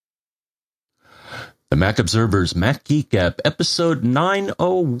The Mac Observer's Mac Geek Gab, episode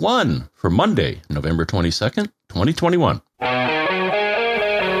 901 for Monday, November 22nd, 2021.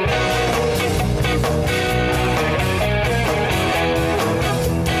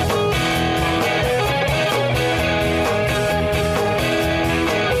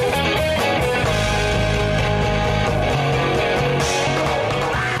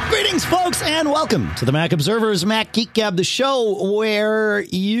 Greetings, folks, and welcome to the Mac Observer's Mac Geek Gab, the show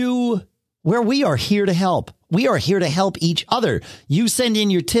where we are here to help. We are here to help each other. You send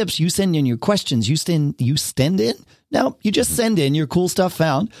in your tips. You send in your questions. You send in? No, you just send in your cool stuff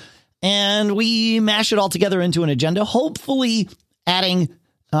found, and we mash it all together into an agenda, hopefully adding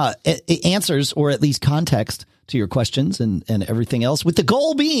answers or at least context to your questions and everything else, with the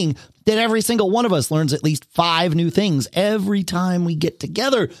goal being that every single one of us learns at least 5 new things every time we get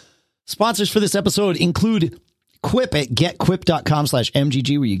together. Sponsors for this episode include Quip at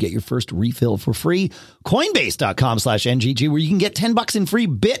getquip.com/MGG, where you get your first refill for free. Coinbase.com/MGG, where you can get $10 in free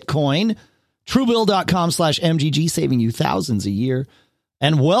Bitcoin. Truebill.com/MGG, saving you thousands a year.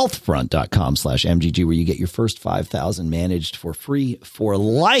 And Wealthfront.com/MGG, where you get your first 5,000 managed for free for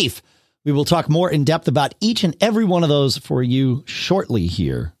life. We will talk more in depth about each and every one of those for you shortly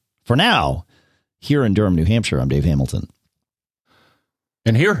here. For now, here in Durham, New Hampshire, I'm Dave Hamilton.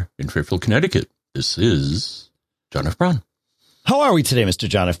 And here in Fairfield, Connecticut, this is John F. Braun. How are we today, Mr.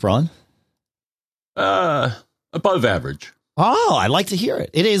 John F. Braun? Above average. Oh, I like to hear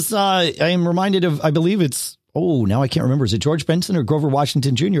it. It is, I am reminded of, I believe it's, now I can't remember. Is it George Benson or Grover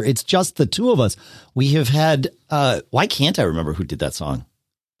Washington Jr.? It's just the two of us. We have had, why can't I remember who did that song?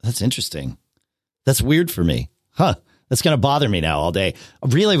 That's interesting. That's weird for me. Huh. That's going to bother me now all day.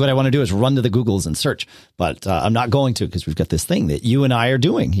 Really, what I want to do is run to the Googles and search, but I'm not going to, because we've got this thing that you and I are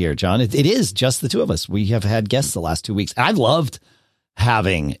doing here, John. It is just the two of us. We have had guests the last 2 weeks. I've loved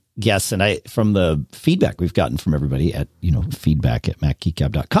having guests, and from the feedback we've gotten from everybody at, feedback at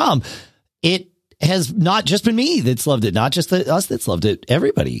macgeekgab.com, it has not just been me that's loved it, not just us that's loved it.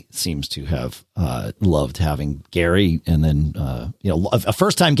 Everybody seems to have loved having Gary, and then a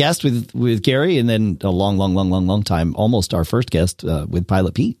first time guest with Gary, and then a long time, almost our first guest with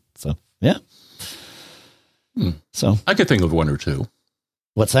Pilot Pete. So yeah. So I could think of one or two.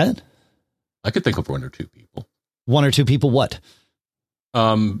 What's that? I could think of one or two people. One or two people. What?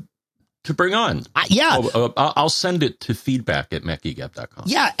 To bring on. Yeah. I'll send it to feedback at macgeekgab.com.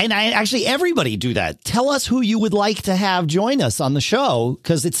 Yeah. And everybody do that. Tell us who you would like to have join us on the show,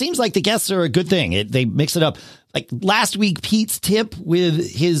 because it seems like the guests are a good thing. They mix it up. Like last week, Pete's tip with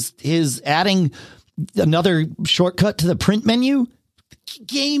his adding another shortcut to the print menu.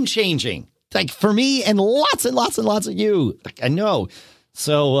 Game changing. Like for me and lots and lots of you. I know.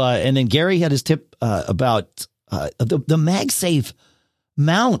 So, and then Gary had his tip about the MagSafe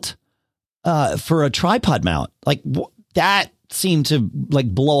mount. For a tripod mount, like that seemed to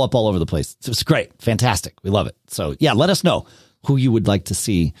blow up all over the place. It's great. Fantastic. We love it. So yeah, let us know who you would like to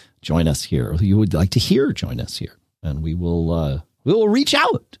see join us here, or who you would like to hear join us here. And we will reach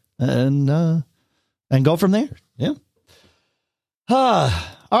out and go from there. Yeah. All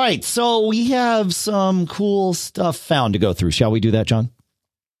right. So we have some cool stuff found to go through. Shall we do that, John?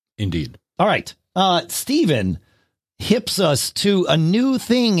 Indeed. All right. Stephen hips us to a new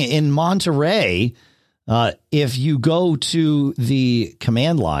thing in Monterey. If you go to the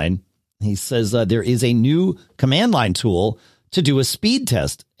command line, he says there is a new command line tool to do a speed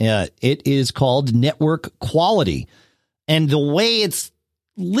test. It is called Network Quality. And the way it's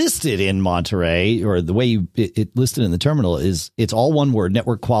listed in Monterey, or the way it listed in the terminal, is it's all one word,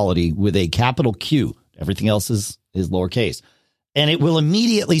 Network Quality, with a capital Q. Everything else is lowercase. And it will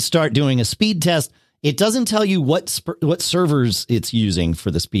immediately start doing a speed test. It doesn't tell you what servers it's using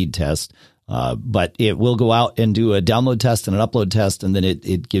for the speed test, but it will go out and do a download test and an upload test, and then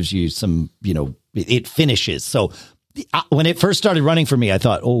it gives you some, it finishes. So when it first started running for me, I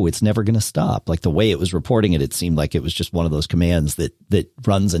thought, it's never going to stop. Like the way it was reporting it seemed like it was just one of those commands that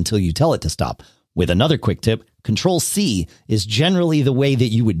runs until you tell it to stop. With another quick tip, Control-C is generally the way that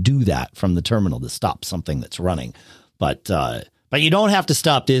you would do that from the terminal to stop something that's running. But you don't have to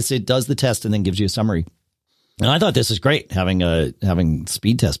stop this. It does the test and then gives you a summary. And I thought this is great, having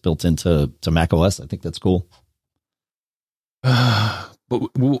speed test built into Mac OS. I think that's cool. But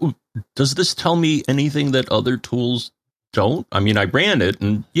does this tell me anything that other tools don't? I mean, I ran it,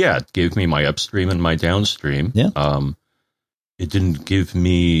 and yeah, it gave me my upstream and my downstream. Yeah. It didn't give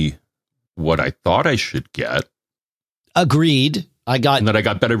me what I thought I should get. Agreed. And then I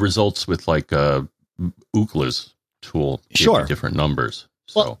got better results with Ookla's tool. Sure. Different numbers.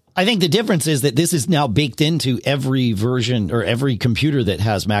 So Well, I think the difference is that this is now baked into every version or every computer that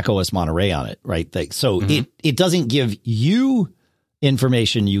has Mac OS Monterey on it, right? So it doesn't give you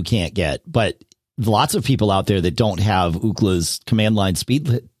information you can't get, but lots of people out there that don't have Ookla's command line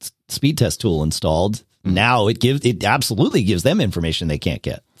speed test tool installed, now it absolutely gives them information they can't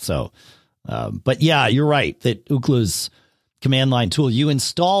get. So, but yeah, you're right that Ookla's command line tool, you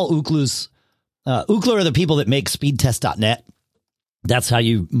install Ookla's, Ookla are the people that make speedtest.net. That's how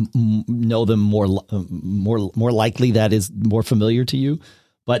you know them more likely. That is more familiar to you.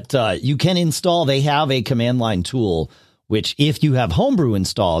 But you can install. They have a command line tool, which if you have Homebrew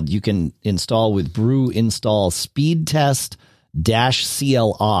installed, you can install with brew install speedtest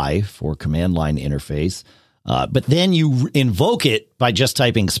 -CLI for command line interface. But then you invoke it by just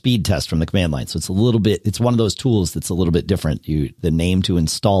typing speed test from the command line. So it's it's one of those tools that's a little bit different. The name to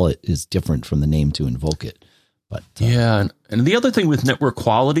install it is different from the name to invoke it. But yeah, and the other thing with network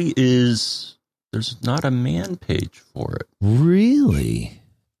quality is there's not a man page for it. Really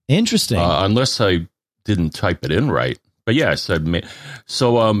interesting. Unless I didn't type it in right. But yeah, I said man.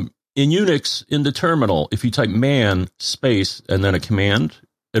 So in Unix, in the terminal, if you type man space and then a command,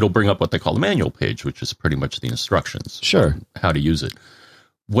 it'll bring up what they call the manual page, which is pretty much the instructions. Sure. On how to use it.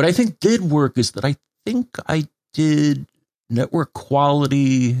 What I think did work is that I think I did network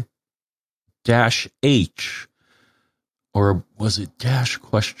quality -H. Or was it dash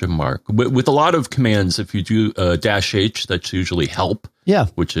question mark? With a lot of commands, if you do -H, that's usually help. Yeah.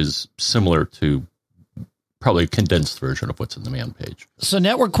 Which is similar to probably a condensed version of what's in the man page. So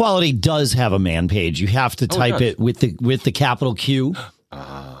network quality does have a man page. You have to type it with the capital Q.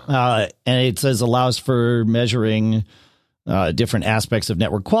 And it says allows for measuring different aspects of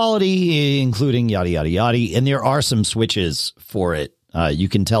network quality, including yada, yada, yada. And there are some switches for it. You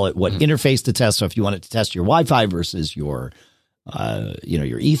can tell it what interface to test. So if you want it to test your Wi-Fi versus your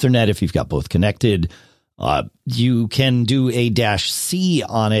Ethernet, if you've got both connected, you can do a -C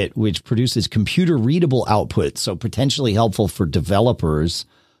on it, which produces computer readable output. So potentially helpful for developers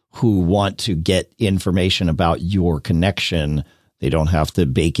who want to get information about your connection. They don't have to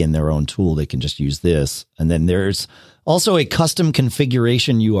bake in their own tool. They can just use this. And then there's also a custom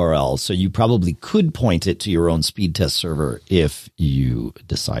configuration URL. So you probably could point it to your own speed test server if you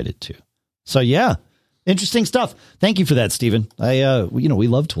decided to. So yeah, interesting stuff. Thank you for that, Stephen. We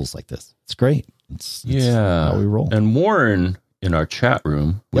love tools like this. It's great. It's how we roll. And Warren in our chat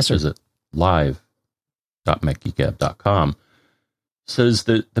room, which is at live.macgeekgab.com, says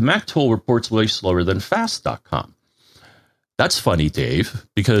that the Mac tool reports way slower than fast.com. That's funny, Dave,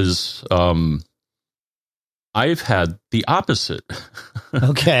 because I've had the opposite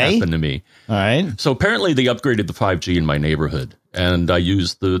happen to me. All right. So apparently they upgraded the 5G in my neighborhood, and I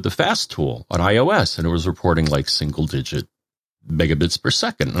used the fast tool on iOS, and it was reporting like single-digit megabits per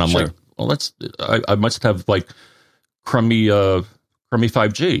second. And I'm like, well, I must have like crummy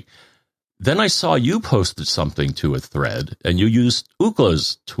 5G. Then I saw you posted something to a thread, and you used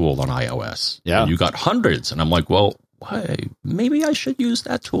Ookla's tool on iOS. Yeah. And you got hundreds, and I'm like, well, why? Maybe I should use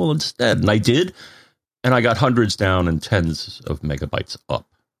that tool instead. And I did, and I got hundreds down and tens of megabytes up.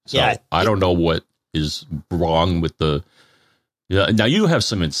 So yeah, I don't know what is wrong with the. Yeah, now you have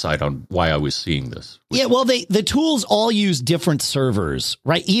some insight on why I was seeing this. Yeah, well, the tools all use different servers,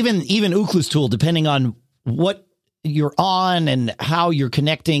 right? Even Ookla's tool, depending on what you're on and how you're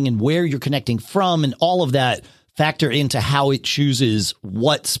connecting and where you're connecting from, and all of that factor into how it chooses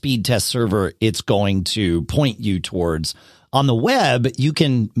what speed test server it's going to point you towards. On the web, you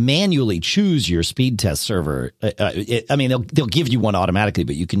can manually choose your speed test server. They'll give you one automatically,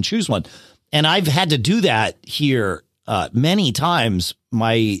 but you can choose one. And I've had to do that here many times.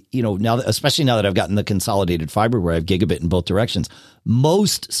 Especially now that I've gotten the consolidated fiber where I have gigabit in both directions,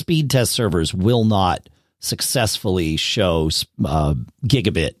 most speed test servers will not successfully show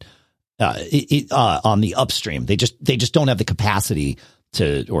gigabit on the upstream. They just don't have the capacity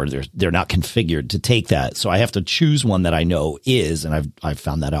to, or they're not configured to take that. So I have to choose one that I know is, and I've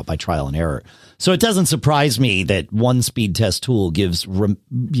found that out by trial and error. So it doesn't surprise me that one speed test tool gives,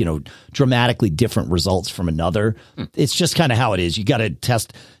 dramatically different results from another. It's just kind of how it is. You got to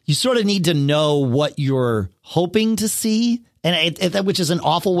test. You sort of need to know what you're hoping to see, and which is an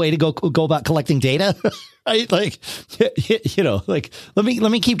awful way to go about collecting data, right? Like, let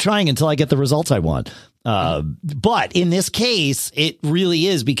me keep trying until I get the results I want. But in this case, it really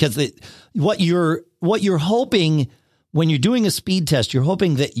is because what you're hoping when you're doing a speed test, you're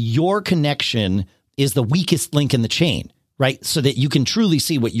hoping that your connection is the weakest link in the chain, right? So that you can truly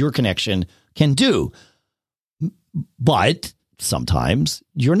see what your connection can do. But sometimes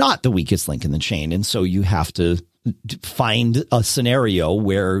you're not the weakest link in the chain. And so you have to find a scenario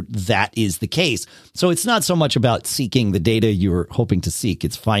where that is the case. So it's not so much about seeking the data you're hoping to seek.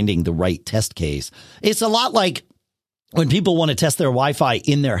 It's finding the right test case. It's a lot like when people want to test their Wi-Fi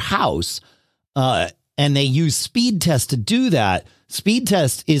in their house, and they use speed test to do that. Speed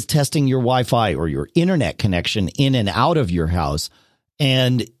test is testing your Wi-Fi or your internet connection in and out of your house.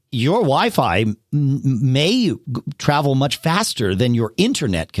 And your Wi-Fi may travel much faster than your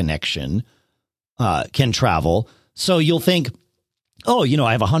internet connection can travel. So you'll think, oh,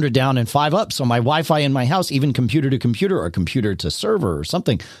 I have 100 down and 5 up. So my Wi-Fi in my house, even computer to computer or computer to server or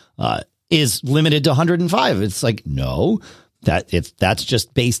something, is limited to 105. It's like, no, that's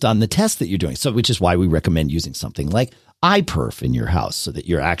just based on the test that you're doing. So, which is why we recommend using something like iPerf in your house, so that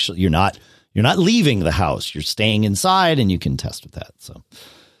you're not leaving the house. You're staying inside, and you can test with that. So,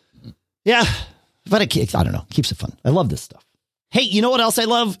 yeah, but I don't know, keeps it fun. I love this stuff. Hey, you know what else I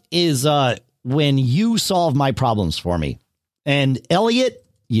love is when you solve my problems for me. And Elliot,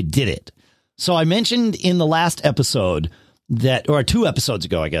 you did it. So I mentioned in the last episode or 2 episodes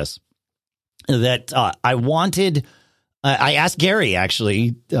ago, I guess, that I asked Gary,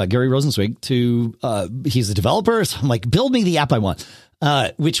 actually, Gary Rosenzweig, he's a developer. So I'm like, build me the app I want,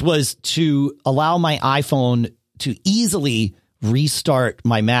 which was to allow my iPhone to easily restart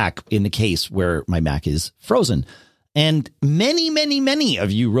my Mac in the case where my Mac is frozen. And many, many, many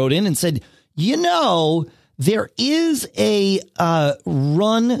of you wrote in and said, there is a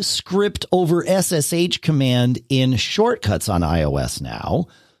run script over SSH command in Shortcuts on iOS now.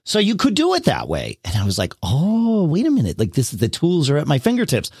 So you could do it that way. And I was like, oh, wait a minute. Like, the tools are at my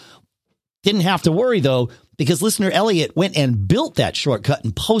fingertips. Didn't have to worry, though, because listener Elliot went and built that shortcut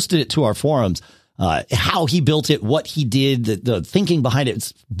and posted it to our forums. How he built it, what he did, the thinking behind it.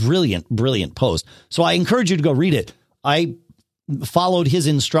 It's brilliant, brilliant post. So I encourage you to go read it. I followed his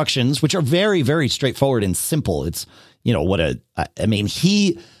instructions, which are very, very straightforward and simple. It's, he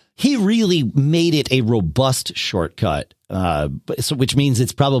really made it a robust shortcut. Which means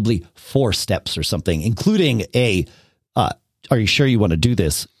it's probably 4 steps or something, including are you sure you want to do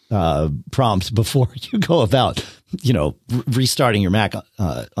this prompt before you go about, restarting your Mac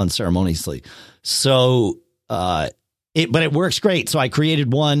unceremoniously. So, but it works great. So I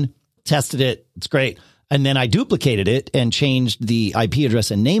created one, tested it. It's great. And then I duplicated it and changed the IP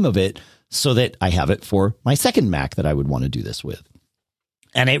address and name of it so that I have it for my second Mac that I would want to do this with.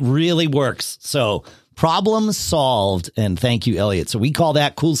 And it really works. So problem solved. And thank you, Elliot. So we call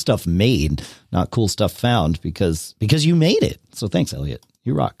that cool stuff made, not cool stuff found, because you made it. So thanks, Elliot.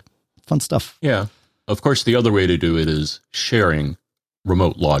 You rock. Fun stuff. Yeah. Of course, the other way to do it is sharing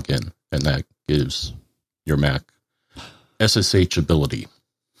remote login, and that gives your Mac SSH ability.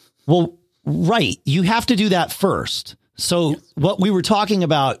 Well, right. You have to do that first. So what we were talking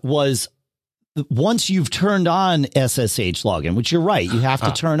about was once you've turned on SSH login, which you're right, you have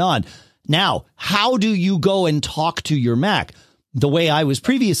to turn on. Now, how do you go and talk to your Mac? The way I was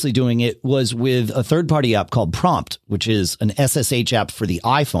previously doing it was with a third-party app called Prompt, which is an SSH app for the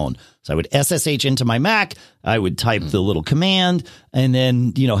iPhone. So I would SSH into my Mac, I would type the little command, and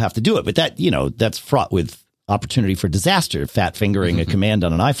then, have to do it. But that, that's fraught with opportunity for disaster. Fat fingering a command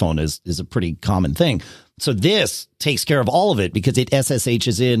on an iPhone is a pretty common thing. So this takes care of all of it because it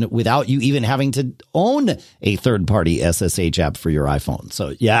SSHs in without you even having to own a third-party SSH app for your iPhone.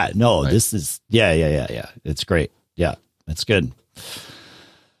 So, This is, it's great. Yeah, it's good.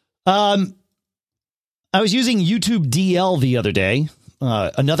 I was using YouTube DL the other day,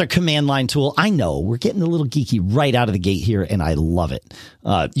 another command line tool. I know we're getting a little geeky right out of the gate here, and I love it.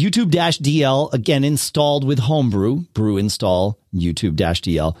 YouTube-DL, again, installed with Homebrew, brew install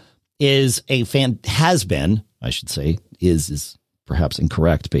YouTube-DL, is perhaps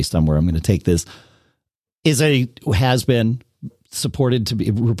incorrect based on where I'm going to take this, has been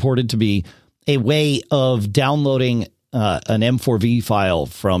reported to be a way of downloading an M4V file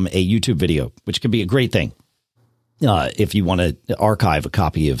from a YouTube video, which could be a great thing. If you want to archive a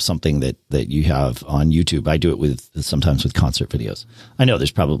copy of something that you have on YouTube. I do it sometimes with concert videos. I know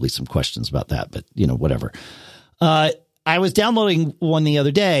there's probably some questions about that, but whatever. I was downloading one the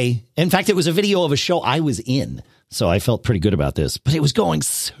other day. In fact, it was a video of a show I was in. So I felt pretty good about this, but it was going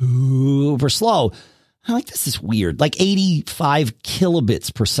super slow. I'm like, this is weird. Like 85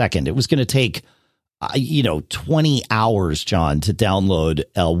 kilobits per second. It was going to take 20 hours, John, to download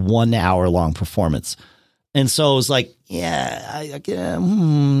a 1 hour long performance. And so I was like, I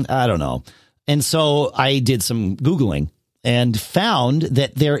don't know. And so I did some Googling and found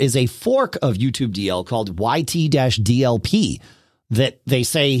that there is a fork of YouTube DL called YT-DLP that they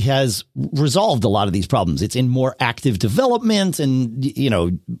say has resolved a lot of these problems. It's in more active development and,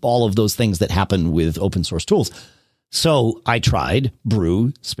 all of those things that happen with open source tools. So I tried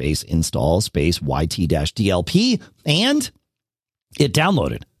brew space install space YT-DLP and it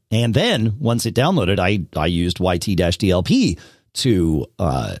downloaded. And then once it downloaded, I used YT-DLP to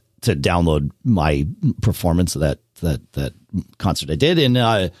download my performance of that concert I did.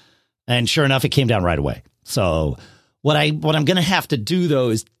 And sure enough, it came down right away. So what I'm going to have to do, though,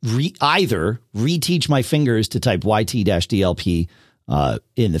 is either reteach my fingers to type YT-DLP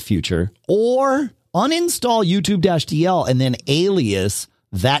in the future, or uninstall YouTube-DL and then alias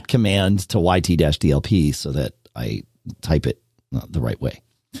that command to YT-DLP so that I type it the right way.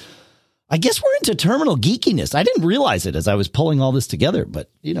 I guess we're into terminal geekiness. I didn't realize it as I was pulling all this together, but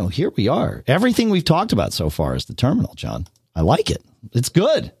here we are. Everything we've talked about so far is the terminal, John. I like it. It's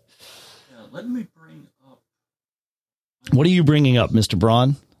good. Yeah, let me bring up. What are you bringing up, Mr.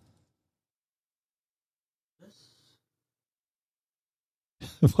 Braun?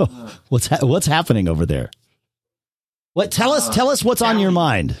 What's happening over there? What? Tell us what's on your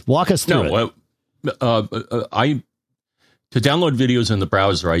mind. Walk us through it. To download videos in the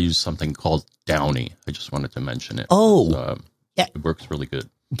browser, I use something called Downy. I just wanted to mention it. Oh, yeah. It works really good.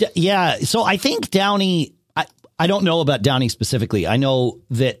 Yeah. So I think Downy, I don't know about Downy specifically. I know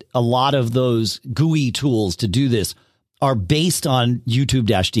that a lot of those GUI tools to do this are based on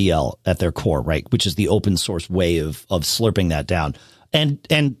YouTube-DL at their core, right? Which is the open source way of slurping that down.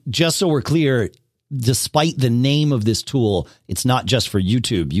 And just so we're clear, despite the name of this tool, it's not just for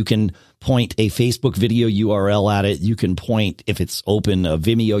YouTube. You can point a Facebook video URL at it. You can point, if it's open, a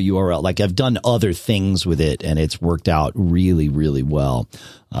Vimeo URL. Like, I've done other things with it, and it's worked out really, really well.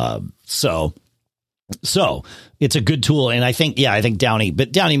 So it's a good tool. And I think Downy,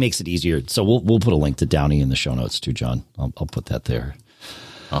 but Downy makes it easier. So we'll put a link to Downy in the show notes too, John. I'll put that there.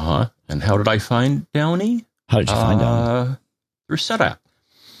 And how did I find Downy? How did you find Downy? Through Setapp.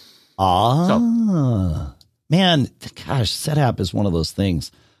 Man, gosh, Setapp is one of those things.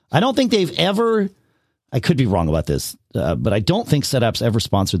 I don't think they've ever, I could be wrong about this, but I don't think Setapp's ever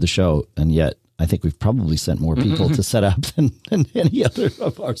sponsored the show. And yet I think we've probably sent more people to Setapp than any other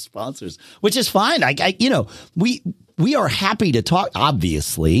of our sponsors, which is fine. We are happy to talk.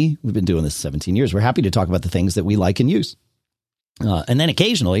 Obviously, we've been doing this 17 years. We're happy to talk about the things that we like and use. And then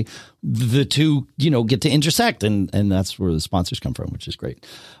occasionally the two, get to intersect, and that's where the sponsors come from, which is great.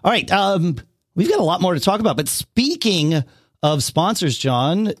 All right. We've got a lot more to talk about, but speaking of sponsors,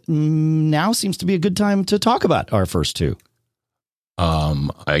 John, now seems to be a good time to talk about our first two. I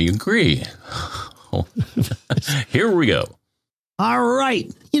agree. Here we go. All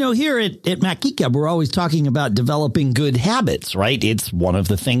right. Here at Mac Geek Gab, we're always talking about developing good habits, right? It's one of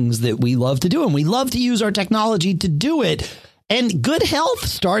the things that we love to do, and we love to use our technology to do it. And good health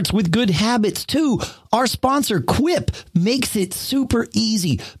starts with good habits, too. Our sponsor, Quip, makes it super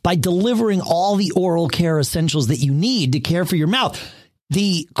easy by delivering all the oral care essentials that you need to care for your mouth.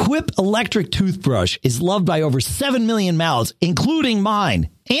 The Quip electric toothbrush is loved by over 7 million mouths, including mine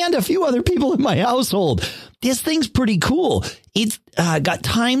and a few other people in my household. This thing's pretty cool. It's got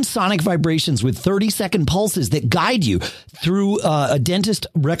timed sonic vibrations with 30-second pulses that guide you through a dentist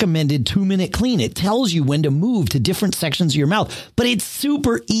recommended 2-minute clean. It tells you when to move to different sections of your mouth, but it's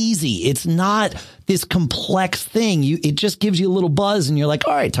super easy. It's not this complex thing. It just gives you a little buzz and you're like,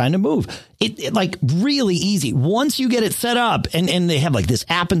 all right, time to move. It like really easy. Once you get it set up, and they have like this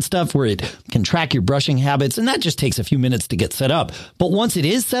app and stuff where it can track your brushing habits, and that just takes a few minutes to get set up. But once it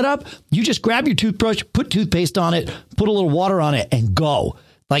is set up, you just grab your toothbrush, put toothpaste on it, put a little water on it, and go.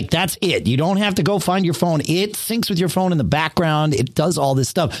 Like, that's it. You don't have to go find your phone. It syncs with your phone in the background. It does all this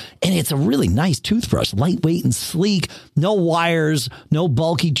stuff. And it's a really nice toothbrush, lightweight and sleek, no wires, no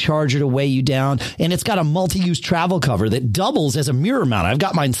bulky charger to weigh you down. And it's got a multi-use travel cover that doubles as a mirror mount. I've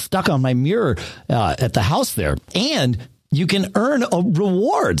got mine stuck on my mirror at the house there. And you can earn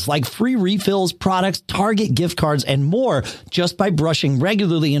rewards like free refills, products, Target gift cards, and more just by brushing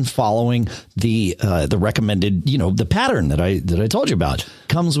regularly and following the recommended, the pattern that I told you about.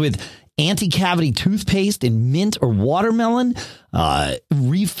 Comes with anti-cavity toothpaste in mint or watermelon,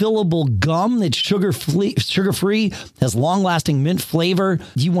 refillable gum that's sugar-free, has long-lasting mint flavor.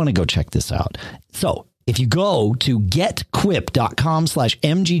 You want to go check this out. So if you go to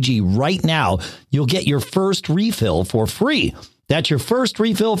getquip.com/MGG right now, you'll get your first refill for free. That's your first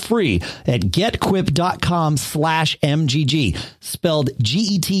refill free at getquip.com/MGG, spelled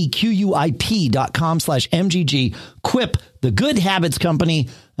GETQUIP.com/MGG. Quip, the Good Habits Company,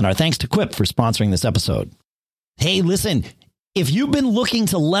 and our thanks to Quip for sponsoring this episode. Hey, listen, If you've been looking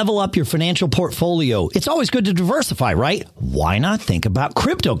to level up your financial portfolio, it's always good to diversify, right? Why not think about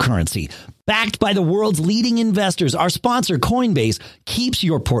cryptocurrency? Backed by the world's leading investors, our sponsor Coinbase keeps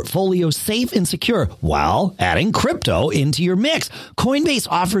your portfolio safe and secure while adding crypto into your mix. Coinbase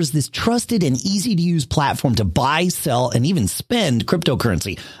offers this trusted and easy to use platform to buy, sell, and even spend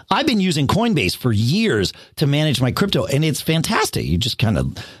cryptocurrency. I've been using Coinbase for years to manage my crypto, and it's fantastic. You just kind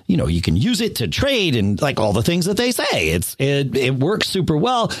of, you can use it to trade and like all the things that they say. It works super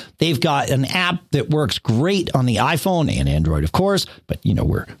well. They've got an app that works great on the iPhone and Android, of course, but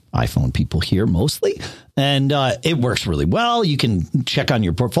we're iPhone people here mostly. And it works really well. You can check on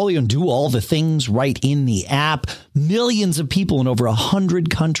your portfolio and do all the things right in the app. Millions of people in over 100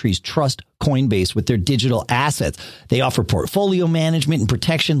 countries trust Coinbase with their digital assets. They offer portfolio management and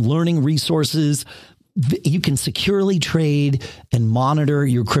protection, learning resources. You can securely trade and monitor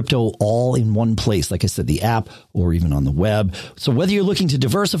your crypto all in one place. Like I said, the app or even on the web. So whether you're looking to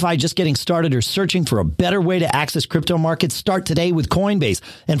diversify, just getting started, or searching for a better way to access crypto markets, start today with Coinbase.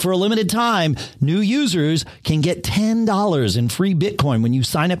 And for a limited time, new users can get $10 in free Bitcoin when you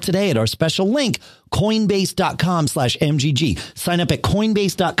sign up today at our special link, Coinbase.com/MGG. Sign up at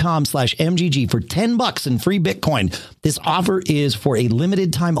Coinbase.com/MGG for $10 in free Bitcoin. This offer is for a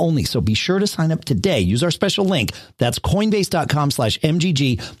limited time only, so be sure to sign up today. Use our special link. That's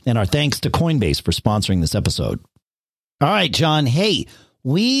Coinbase.com/MGG. And our thanks to Coinbase for sponsoring this episode. All right, John. Hey,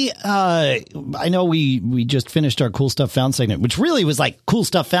 I know we just finished our Cool Stuff Found segment, which really was like cool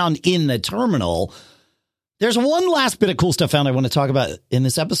stuff found in the terminal. There's one last bit of cool stuff found I want to talk about in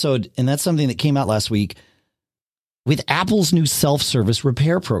this episode, and that's something that came out last week with Apple's new self-service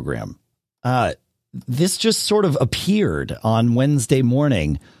repair program. This just sort of appeared on Wednesday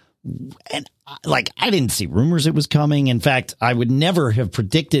morning, and I didn't see rumors it was coming. In fact, I would never have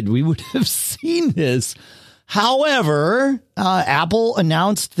predicted we would have seen this. However, Apple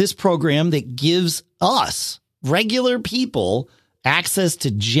announced this program that gives us, regular people, access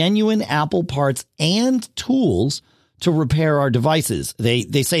to genuine Apple parts and tools to repair our devices.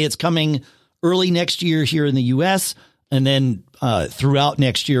 They say it's coming early next year here in the U.S., and then throughout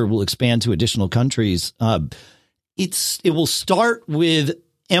next year will expand to additional countries. It will start with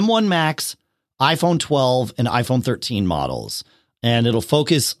M1 Max, iPhone 12, and iPhone 13 models. And it'll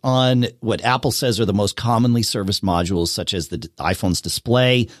focus on what Apple says are the most commonly serviced modules, such as the iPhone's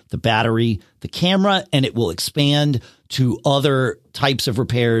display, the battery, the camera, and it will expand to other types of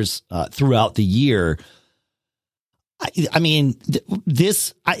repairs throughout the year. I mean,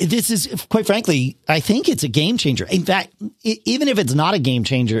 this is, quite frankly, I think it's a game changer. In fact, even if it's not a game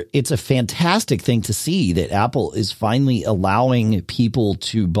changer, it's a fantastic thing to see that Apple is finally allowing people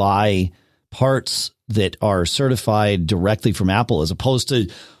to buy parts that are certified directly from Apple, as opposed to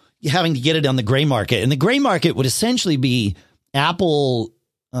having to get it on the gray market. And the gray market would essentially be Apple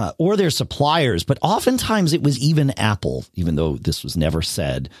or their suppliers, but oftentimes it was even Apple, even though this was never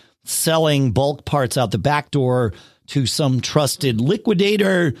said, selling bulk parts out the back door to some trusted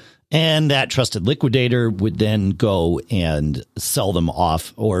liquidator, and that trusted liquidator would then go and sell them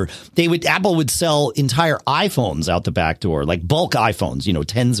off, or Apple would sell entire iPhones out the back door, like bulk iPhones,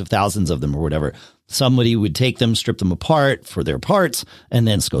 tens of thousands of them or whatever. Somebody would take them, strip them apart for their parts, and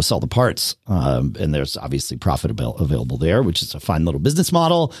then go sell the parts. And there's obviously profit available there, which is a fine little business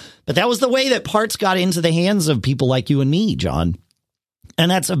model. But that was the way that parts got into the hands of people like you and me, John.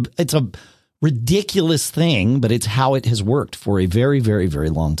 And it's a ridiculous thing, but it's how it has worked for a very, very, very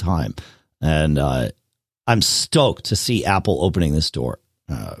long time. And I'm stoked to see Apple opening this door.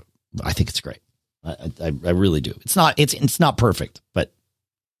 I think it's great. I really do. It's not perfect, but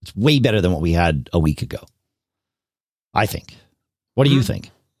it's way better than what we had a week ago, I think. What do you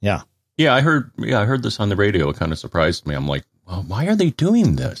think? Yeah. Yeah, I heard this on the radio. It kind of surprised me. I'm like, well, why are they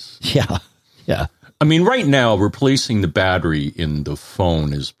doing this? Yeah. Yeah. I mean, right now, replacing the battery in the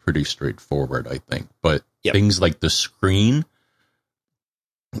phone is pretty straightforward, I think. But things like the screen,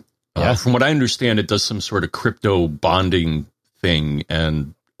 from what I understand, it does some sort of crypto bonding thing,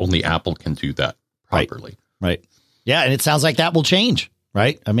 and only Apple can do that properly. Right. Yeah, and it sounds like that will change.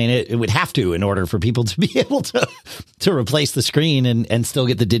 Right. I mean, it would have to in order for people to be able to replace the screen and still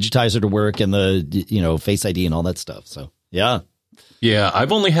get the digitizer to work and the, Face ID and all that stuff. So, yeah. Yeah,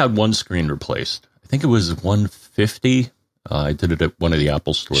 I've only had one screen replaced. I think it was $150. I did it at one of the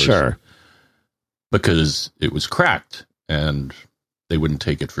Apple stores. Sure. Because it was cracked and they wouldn't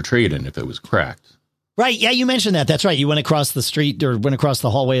take it for trade-in if it was cracked. Right. Yeah, you mentioned that. That's right. You went across the street or went across the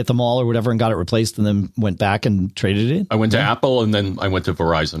hallway at the mall or whatever and got it replaced and then went back and traded it. I went to Apple and then I went to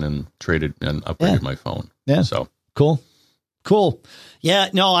Verizon and traded and upgraded my phone. Yeah. So cool. Cool. Yeah,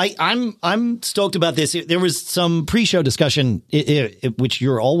 no, I'm stoked about this. There was some pre-show discussion, which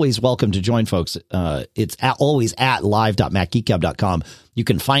you're always welcome to join, folks. It's always at live.macgeekgab.com. You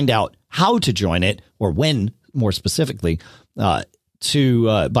can find out how to join it, or when, more specifically, by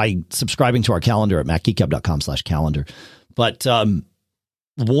subscribing to our calendar at macgeekgab.com/calendar. But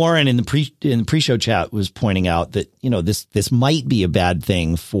Warren in the pre-show chat was pointing out that, you know, this might be a bad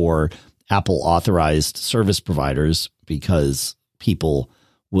thing for Apple authorized service providers, because people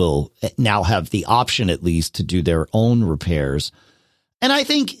will now have the option, at least, to do their own repairs. And I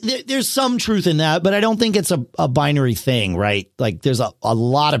think there's some truth in that, but I don't think it's a binary thing, right? Like, there's a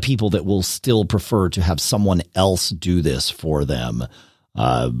lot of people that will still prefer to have someone else do this for them.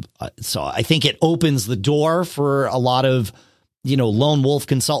 So I think it opens the door for a lot of, you know, lone wolf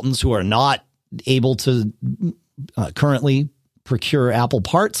consultants who are not able to currently procure Apple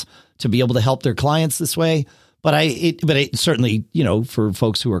parts to be able to help their clients this way. But it certainly, you know, for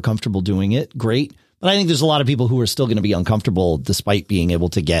folks who are comfortable doing it, great. But I think there's a lot of people who are still going to be uncomfortable despite being able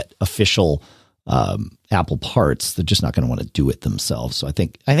to get official Apple parts. They're just not going to want to do it themselves. So I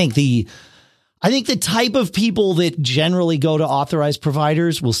think the type of people that generally go to authorized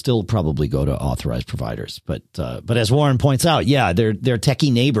providers will still probably go to authorized providers. But as Warren points out, yeah, their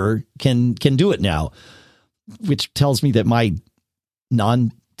techie neighbor can do it now, which tells me that my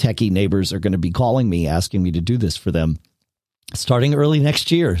non-techie neighbors are going to be calling me, asking me to do this for them starting early next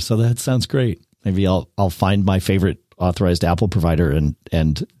year. So that sounds great. Maybe I'll find my favorite authorized Apple provider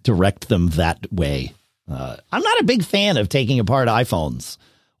and direct them that way. I'm not a big fan of taking apart iPhones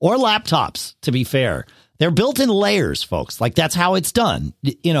or laptops, to be fair. They're built in layers, folks. Like, that's how it's done,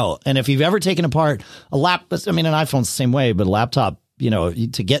 you know. And if you've ever taken apart an iPhone's the same way, but a laptop, you know,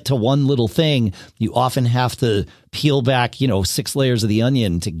 to get to one little thing, you often have to peel back, you know, 6 layers of the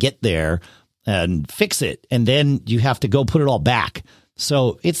onion to get there and fix it. And then you have to go put it all back.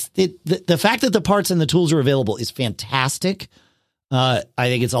 So the fact that the parts and the tools are available is fantastic. I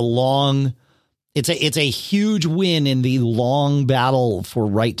think it's a huge win in the long battle for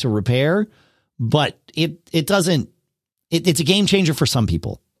right to repair, but it's a game changer for some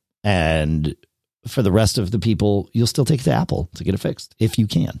people. And for the rest of the people, you'll still take it to Apple to get it fixed if you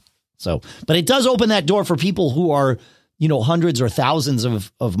can. So, but it does open that door for people who are, you know, hundreds or thousands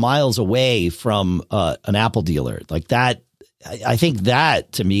of miles away from an Apple dealer like that. I think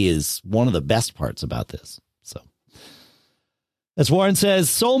that, to me, is one of the best parts about this. So, as Warren says,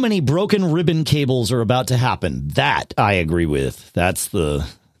 so many broken ribbon cables are about to happen. That I agree with. That's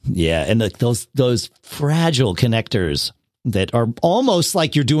and those fragile connectors that are almost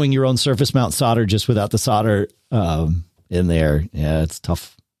like you're doing your own surface mount solder, just without the solder in there. Yeah, it's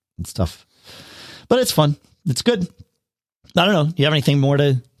tough. It's tough, but it's fun. It's good. I don't know. You have anything more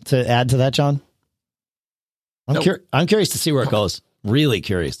to add to that, John? Nope. I'm curious to see where it goes. Really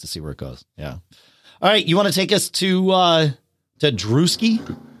curious to see where it goes. Yeah. All right. You want to take us to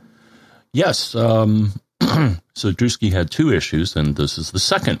Drewski? Yes. So Drewski had 2 issues, and this is the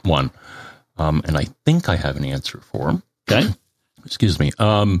second one. And I think I have an answer for him. Okay. Excuse me.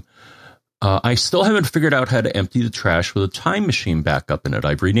 I still haven't figured out how to empty the trash with a Time Machine backup in it.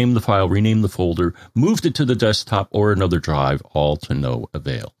 I've renamed the file, renamed the folder, moved it to the desktop or another drive, all to no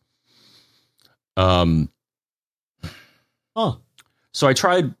avail. So I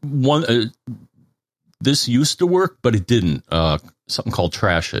tried one. This used to work, but it didn't. Something called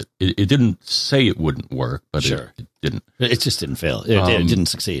Trash It. It didn't say it wouldn't work, but sure. it didn't. It just didn't fail. It didn't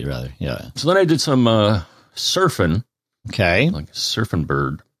succeed, rather. Yeah. So then I did some surfing. Okay. Like a surfing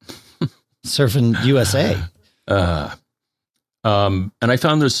bird. Surfing USA. And I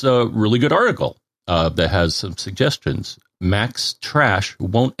found this really good article that has some suggestions. Mac's trash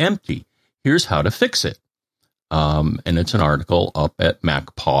won't empty. Here's how to fix it. And it's an article up at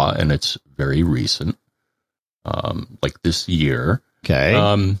MacPaw, and it's very recent, like this year. Okay.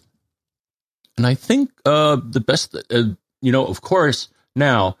 And I think the best, of course,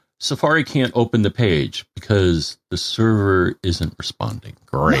 now Safari can't open the page because the server isn't responding.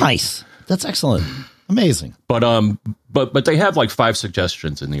 Great. Nice. That's excellent. Amazing. But they have like 5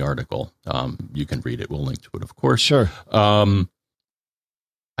 suggestions in the article. You can read it. We'll link to it, of course. Sure.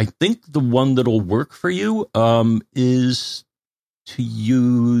 I think the one that'll work for you is to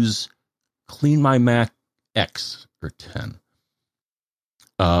use Clean My Mac X or 10.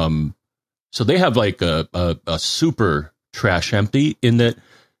 So they have like a super trash empty in that.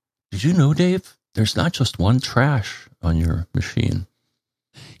 Did you know, Dave, there's not just one trash on your machine.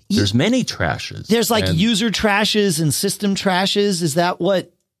 There's many trashes. There's like user trashes and system trashes. Is that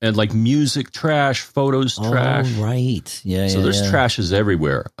what? And like music trash, photos trash. Oh, right. Yeah. So there's trashes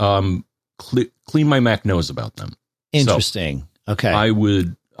everywhere. Clean My Mac knows about them. Interesting. So okay. I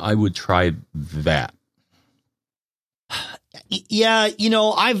would try that. Yeah,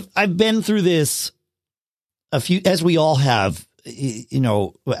 I've been through this a few, as we all have.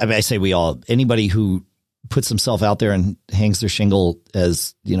 I say we all. Anybody who puts himself out there and hangs their shingle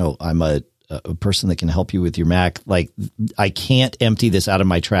as I'm a person that can help you with your Mac. Like, I can't empty this out of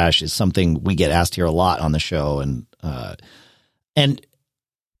my trash is something we get asked here a lot on the show, and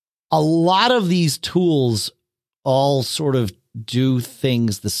a lot of these tools all sort of do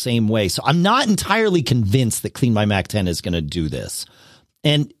things the same way. So I'm not entirely convinced that Clean My Mac 10 is going to do this.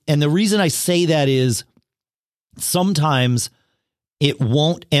 And the reason I say that is sometimes it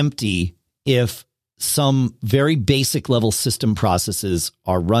won't empty if some very basic level system processes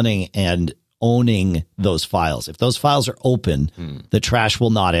are running and owning those files. If those files are open, the trash will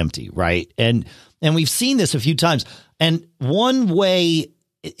not empty, right? And we've seen this a few times. And one way,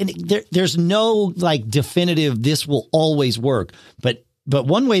 and there's no like definitive this will always work, but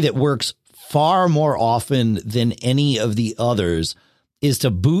one way that works far more often than any of the others is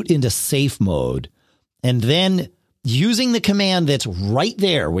to boot into safe mode, and then using the command that's right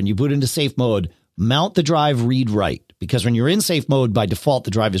there when you boot into safe mode, mount the drive read write, because when you're in safe mode, by default,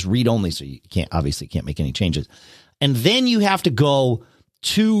 the drive is read only. So you can't make any changes. And then you have to go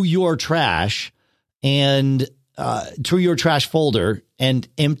to your trash and to your trash folder and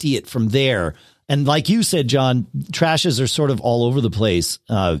empty it from there. And like you said, John, trashes are sort of all over the place.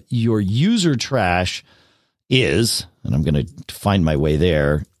 Your user trash is, and I'm going to find my way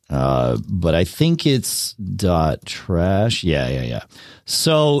there, but I think it's .trash. Yeah.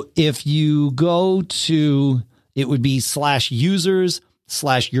 So if you go to, it would be /users/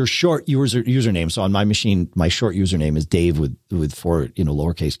 your short username. So on my machine, my short username is Dave with 4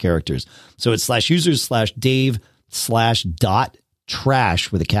 lowercase characters. So it's /users/ Dave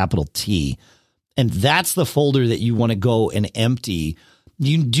 /.trash with a capital T. And that's the folder that you want to go and empty.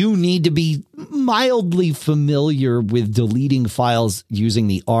 You do need to be mildly familiar with deleting files using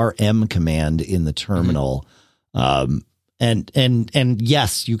the RM command in the terminal. And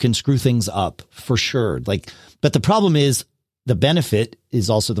yes, you can screw things up for sure. But the problem is, the benefit is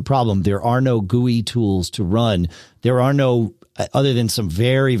also the problem. There are no GUI tools to run. There are no, other than some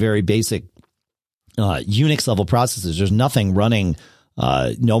very, very basic Unix level processes. There's nothing running,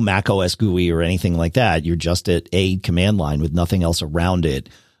 no Mac OS GUI or anything like that. You're just at a command line with nothing else around it.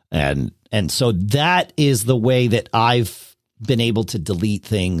 And so that is the way that I've been able to delete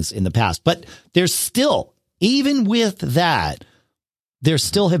things in the past. But there's still, even with that, there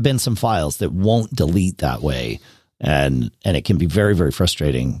still have been some files that won't delete that way. And it can be very, very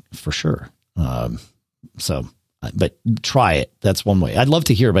frustrating for sure. But try it. That's one way. I'd love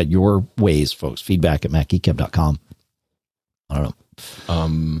to hear about your ways, folks. Feedback at macgeekgab.com. I don't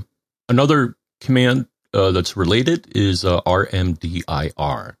know. Another command that's related is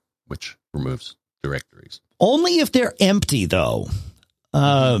rmdir, which removes directories. Only if they're empty, though.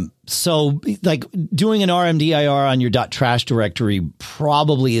 So like doing an rmdir on your .trash directory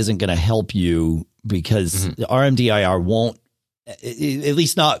probably isn't going to help you, because the rmdir won't, at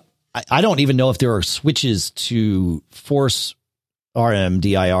least not, I don't even know if there are switches to force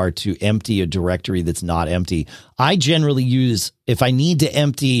rmdir to empty a directory that's not empty. I generally use, if I need to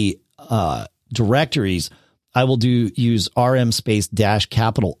empty directories, I will use rm space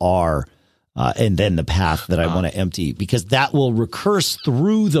 -R and then the path that I want to empty, because that will recurse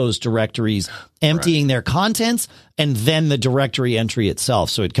through those directories, emptying their contents, and then the directory entry itself.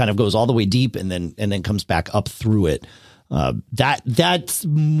 So it kind of goes all the way deep and then comes back up through it. That's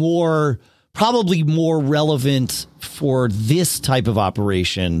probably more relevant for this type of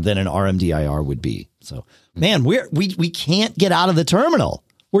operation than an rmdir would be. So, man, we can't get out of the terminal.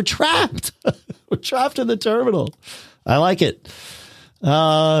 We're trapped. We're trapped in the terminal. I like it.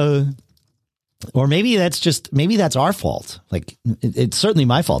 Or maybe that's our fault. Like, it's certainly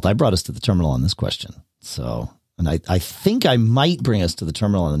my fault. I brought us to the terminal on this question. So, and I think I might bring us to the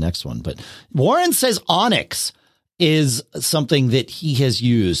terminal on the next one. But Warren says Onyx is something that he has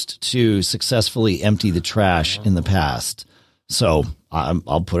used to successfully empty the trash in the past. So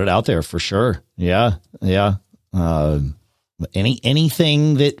I'll put it out there for sure. Yeah.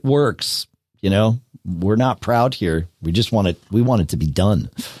 Anything that works, we're not proud here. We just want it to be done.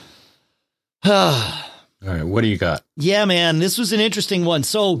 All right, what do you got? Yeah, man, this was an interesting one.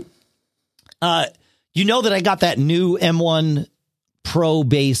 So, that I got that new M1 Pro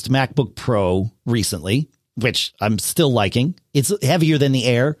based MacBook Pro recently, which I'm still liking. It's heavier than the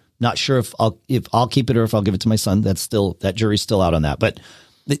Air. Not sure if I'll keep it or if I'll give it to my son. That jury's still out on that, but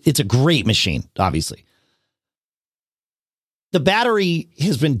it's a great machine, obviously. The battery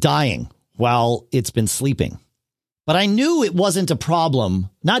has been dying while it's been sleeping. But I knew it wasn't a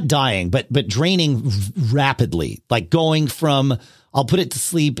problem, not dying, but draining rapidly, like going from, I'll put it to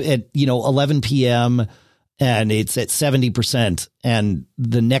sleep at, 11 p.m. and it's at 70%. And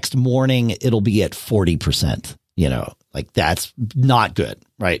the next morning it'll be at 40%, like that's not good,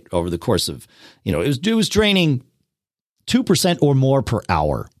 right? Over the course of, it was draining 2% or more per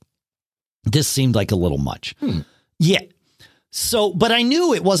hour. This seemed like a little much. Yeah. So, but I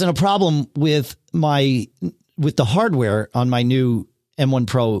knew it wasn't a problem with the hardware on my new M1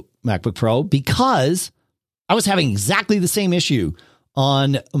 Pro MacBook Pro, because I was having exactly the same issue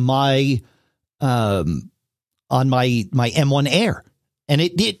on my M1 Air. And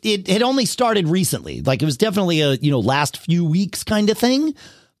it had only started recently. Like it was definitely a, last few weeks kind of thing,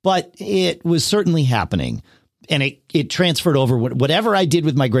 but it was certainly happening. And it transferred over. Whatever I did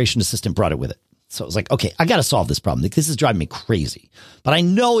with Migration Assistant brought it with it. So I was like, okay, I got to solve this problem. Like, this is driving me crazy, but I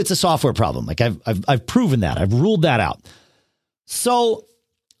know it's a software problem. Like I've proven that. I've ruled that out. So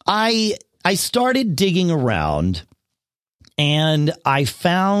I started digging around and I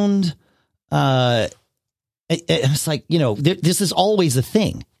found, it's like, this is always a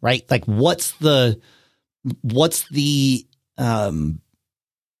thing, right? Like what's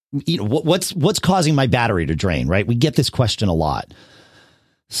causing my battery to drain, right? We get this question a lot.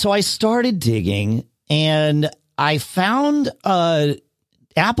 So I started digging and I found a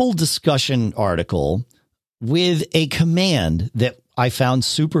Apple discussion article with a command that I found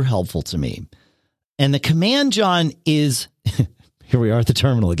super helpful to me. And the command, John, is here we are at the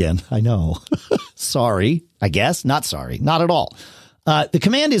terminal again. I know. Sorry, I guess. Not sorry. Not at all. The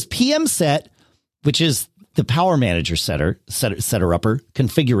command is pmset, which is the power manager setter upper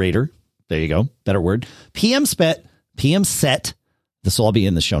configurator. There you go. Better word. pmset. This will all be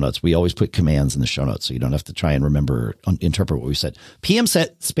in the show notes. We always put commands in the show notes, so you don't have to try and interpret what we said.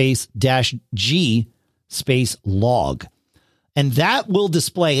 pmset space -g space log. And that will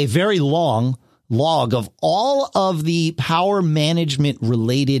display a very long log of all of the power management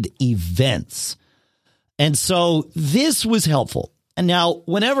related events. And so this was helpful. And now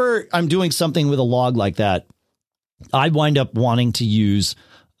whenever I'm doing something with a log like that, I wind up wanting to use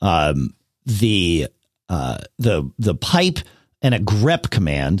the pipe and a grep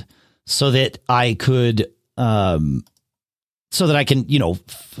command so that I could, so that I can,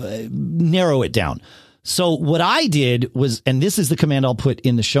 narrow it down. So what I did was, and this is the command I'll put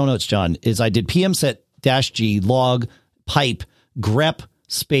in the show notes, John, is I did pmset -g log pipe grep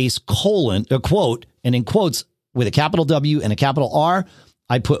space quote, and in quotes with a capital W and a capital R,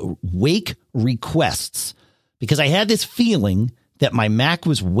 I put wake requests, because I had this feeling that my Mac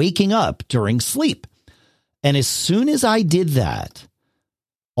was waking up during sleep. And as soon as I did that,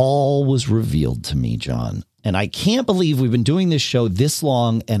 all was revealed to me, John. And I can't believe we've been doing this show this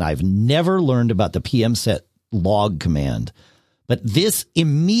long and I've never learned about the pmset log command. But this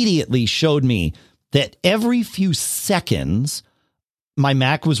immediately showed me that every few seconds, my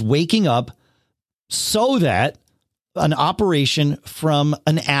Mac was waking up so that an operation from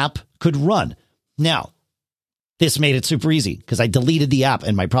an app could run. Now, this made it super easy because I deleted the app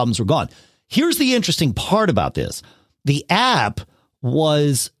and my problems were gone. Here's the interesting part about this. The app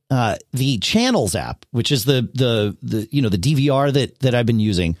was the Channels app, which is the DVR that I've been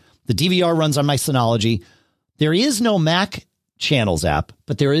using. The DVR runs on my Synology. There is no Mac Channels app,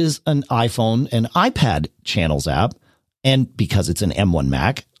 but there is an iPhone and iPad Channels app. And because it's an M1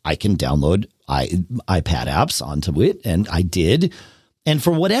 Mac, I can download iPad apps onto it, and I did. And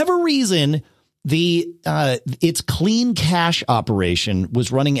for whatever reason, its clean cache operation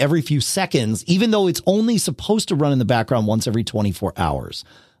was running every few seconds, even though it's only supposed to run in the background once every 24 hours.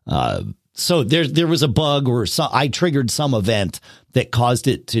 So there was a bug, or I triggered some event that caused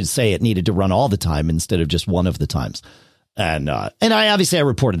it to say it needed to run all the time instead of just one of the times. And I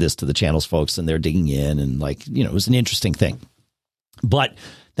reported this to the Channels folks, and they're digging in, and it was an interesting thing. But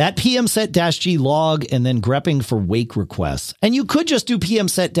that pmset-g log and then grepping for wake requests, and you could just do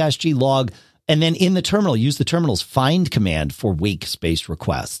pmset-g log and then in the terminal, use the terminal's find command for wake space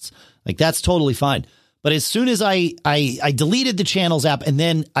requests. That's totally fine. But as soon as I deleted the Channels app, and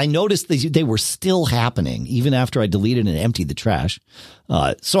then I noticed they were still happening even after I deleted and emptied the trash.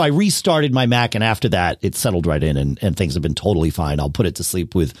 So I restarted my Mac, and after that, it settled right in, and things have been totally fine. I'll put it to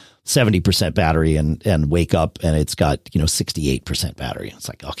sleep with 70% battery and wake up, and it's got 68% battery. It's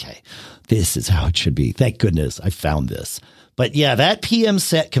like, okay, this is how it should be. Thank goodness I found this. But yeah, that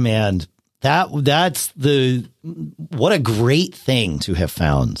pmset command, that's what a great thing to have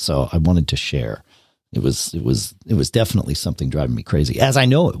found. So I wanted to share. It was definitely something driving me crazy, as I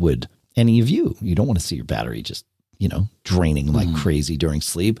know it would any of you. You don't want to see your battery just, draining like crazy during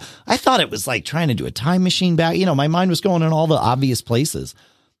sleep. I thought it was like trying to do a time machine back. My mind was going in all the obvious places.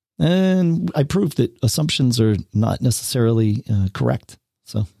 And I proved that assumptions are not necessarily correct.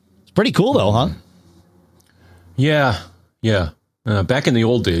 So it's pretty cool though, huh? Yeah. Back in the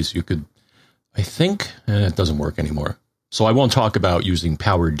old days, you could, I think, it doesn't work anymore. So I won't talk about using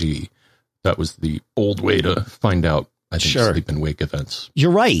Power D. That was the old way to find out, I think, sleep and wake events.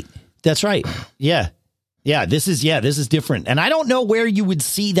 You're right. That's right. Yeah. This is different. And I don't know where you would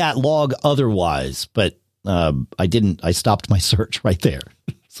see that log otherwise, but I stopped my search right there.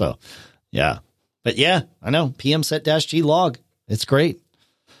 So, yeah. But yeah, I know. PM set-G log. It's great.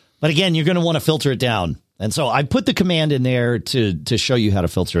 But again, you're going to want to filter it down. And so I put the command in there to show you how to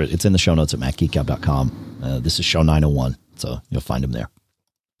filter it. It's in the show notes at macgeekgab.com. This is show 901. So you'll find them there.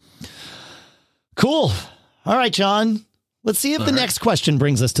 Cool. All right, John. Let's see if the next question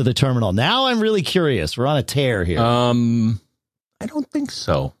brings us to the terminal. Now I'm really curious. We're on a tear here. I don't think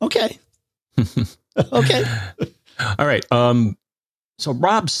so. Okay. Okay. All right. So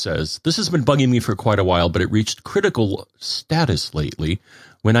Rob says, this has been bugging me for quite a while, but it reached critical status lately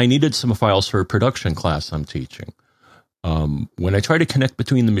when I needed some files for a production class I'm teaching. When I try to connect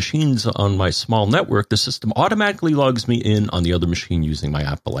between the machines on my small network, the system automatically logs me in on the other machine using my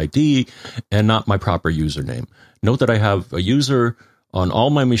Apple ID and not my proper username. Note that I have a user on all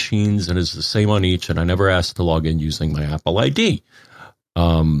my machines and is the same on each, and I never asked to log in using my Apple ID.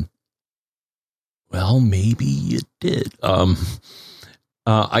 Well, maybe it did.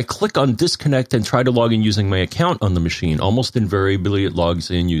 I click on disconnect and try to log in using my account on the machine. Almost invariably, it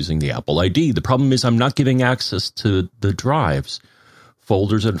logs in using the Apple ID. The problem is I'm not giving access to the drives,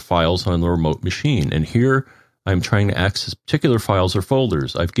 folders, and files on the remote machine. And here I'm trying to access particular files or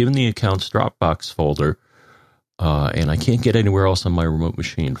folders. I've given the account's Dropbox folder, and I can't get anywhere else on my remote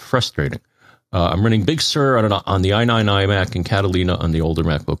machine. Frustrating. I'm running Big Sur on the i9 iMac and Catalina on the older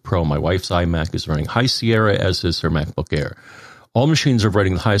MacBook Pro. My wife's iMac is running High Sierra, as is her MacBook Air. All machines are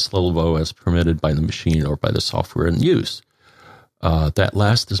running the highest level of OS permitted by the machine or by the software in use. That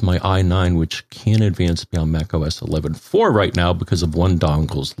last is my i9, which can't advance beyond macOS 11.4 right now because of one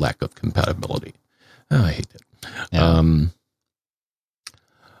dongle's lack of compatibility. Oh, I hate that. Yeah.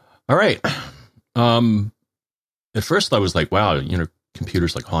 All right. At first I was like, wow,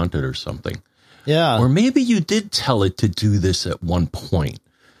 computer's like haunted or something. Yeah. Or maybe you did tell it to do this at one point.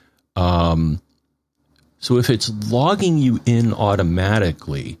 So if it's logging you in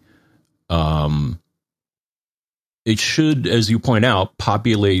automatically, it should, as you point out,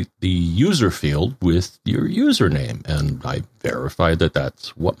 populate the user field with your username. And I verified that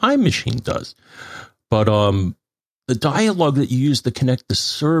that's what my machine does. But the dialogue that you used to connect the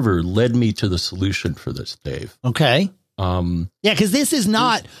server led me to the solution for this, Dave. Okay. Yeah, because this is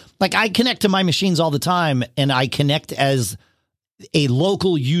not like I connect to my machines all the time, and I connect as a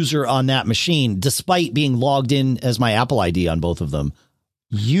local user on that machine, despite being logged in as my Apple ID on both of them.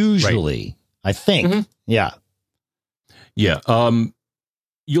 Usually, right. I think. Mm-hmm. Yeah. Yeah.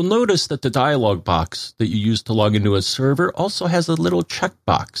 You'll notice that the dialog box that you use to log into a server also has a little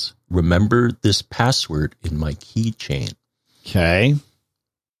checkbox. Remember this password in my keychain. Okay.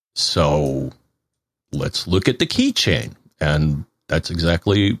 So let's look at the keychain. And that's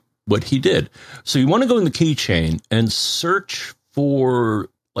exactly what he did. So you want to go in the keychain and search for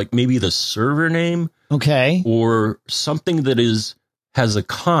like maybe the server name. Okay. Or something that has a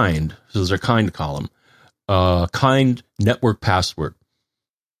kind. So there's a kind column. Kind network password.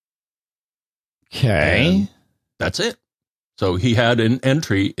 Okay. And that's it. So he had an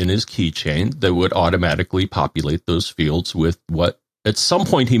entry in his keychain that would automatically populate those fields with what at some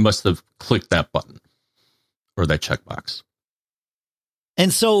point he must have clicked that button or that checkbox.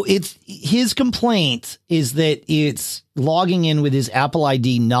 And so it's his complaint is that it's logging in with his Apple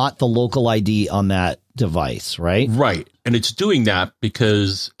ID, not the local ID on that device, right? Right. And it's doing that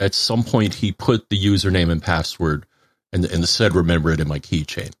because at some point he put the username and password and said, remember it in my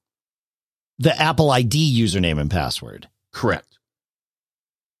keychain. The Apple ID username and password. Correct.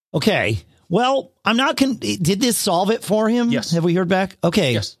 Okay. Well, I'm not. Did this solve it for him? Yes. Have we heard back?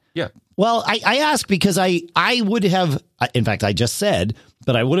 Okay. Yes. Yeah. Well, I ask because I would have, in fact, I just said,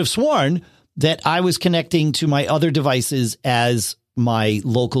 but I would have sworn that I was connecting to my other devices as my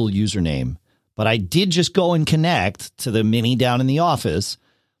local username. But I did just go and connect to the Mini down in the office,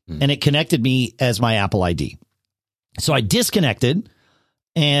 and it connected me as my Apple ID. So I disconnected,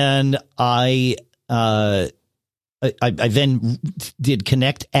 and I then did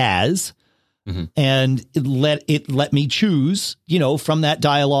connect as. Mm-hmm. And it let me choose, from that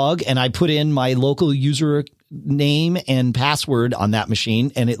dialogue. And I put in my local user name and password on that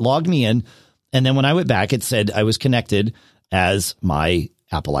machine, and it logged me in. And then when I went back, it said I was connected as my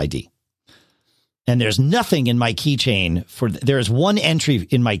Apple ID. And there's nothing in my keychain there's one entry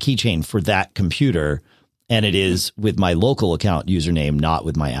in my keychain for that computer, and it is with my local account username, not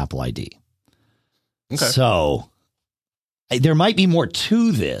with my Apple ID. Okay. So there might be more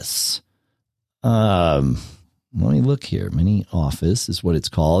to this. Let me look here. Mini Office is what it's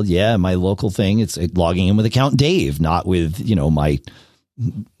called. Yeah, my local thing. It's logging in with account Dave, not with,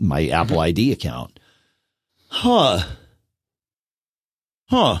 my Apple ID account. Huh.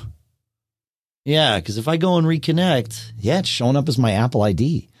 Yeah, because if I go and reconnect, it's showing up as my Apple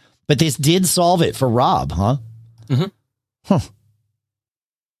ID. But this did solve it for Rob, huh? Mm-hmm.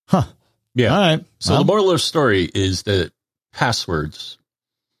 Huh. Yeah. All right. So the moral of the story is that passwords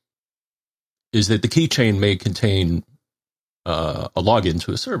is that the keychain may contain a login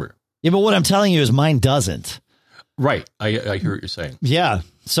to a server. Yeah, but what I'm telling you is mine doesn't. Right. I hear what you're saying. Yeah.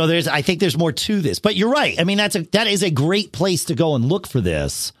 So I think there's more to this, but you're right. I mean, that is a great place to go and look for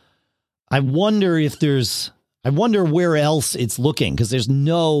this. I wonder where else it's looking, because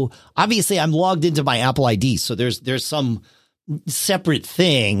obviously I'm logged into my Apple ID. So there's some separate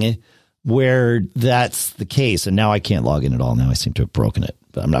thing where that's the case. And now I can't log in at all. Now I seem to have broken it,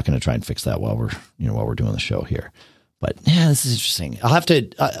 but I'm not going to try and fix that while we're doing the show here. But yeah, this is interesting. I'll have to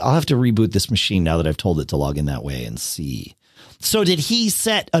reboot this machine now that I've told it to log in that way and see. So did he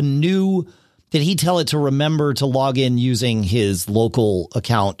did he tell it to remember to log in using his local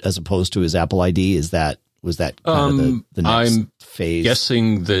account as opposed to his Apple ID? Was that kind of the next phase?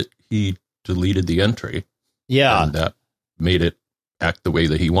 Guessing that he deleted the entry. Yeah. And that made it act the way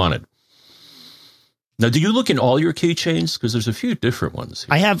that he wanted. Now, do you look in all your keychains? Because there's a few different ones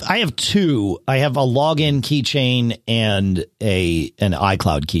here. I have two. I have a login keychain and an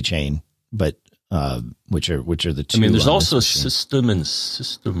iCloud keychain, but which are the two. I mean, there's also system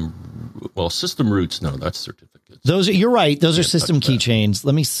roots. No, that's certificates. You're right. Those are system keychains.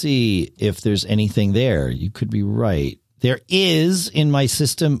 Let me see if there's anything there. You could be right. There is in my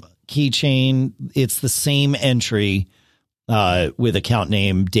system keychain. It's the same entry with account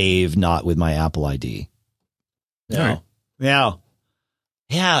name Dave, not with my Apple ID. Yeah. Right.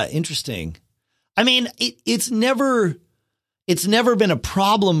 Yeah. Interesting. I mean, it's never been a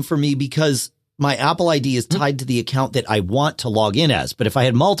problem for me because my Apple ID is tied to the account that I want to log in as. But if I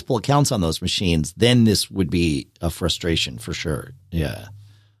had multiple accounts on those machines, then this would be a frustration for sure. Yeah.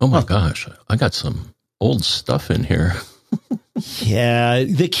 Oh my gosh. I got some old stuff in here. Yeah.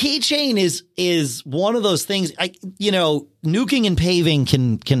 The keychain is one of those things. Nuking and paving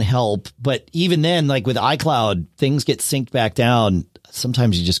can help. But even then, like with iCloud, things get synced back down.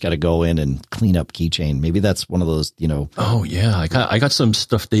 Sometimes you just got to go in and clean up keychain. Maybe that's one of those, Oh yeah. I got some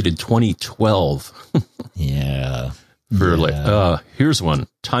stuff dated 2012. Yeah. Here's one.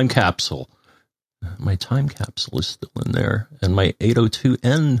 Time capsule. My time capsule is still in there. And my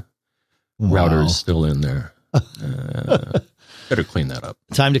 802N router is still in there. Better clean that up.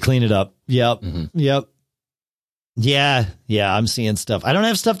 Time to clean it up. Yep. Mm-hmm. Yep. Yeah. I'm seeing stuff. I don't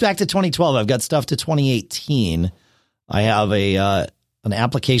have stuff back to 2012. I've got stuff to 2018. I have an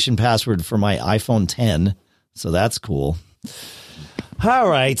application password for my iPhone 10. So that's cool. All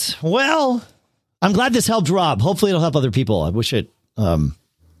right. Well, I'm glad this helped Rob. Hopefully it'll help other people. I wish it, I'm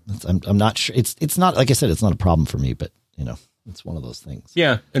not sure. It's not, like I said, it's not a problem for me, but it's one of those things.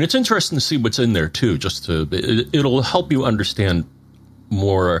 Yeah. And it's interesting to see what's in there too, it'll help you understand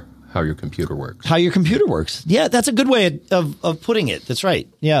more how your computer works. Yeah. That's a good way of putting it. That's right.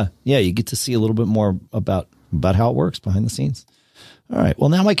 Yeah. You get to see a little bit more about how it works behind the scenes. All right. Well,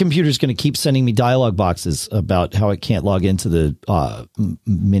 now my computer's going to keep sending me dialog boxes about how it can't log into the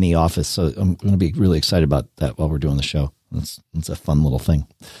mini office. So I'm going to be really excited about that while we're doing the show. It's a fun little thing.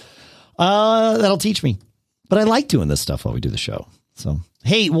 That'll teach me. But I like doing this stuff while we do the show. So,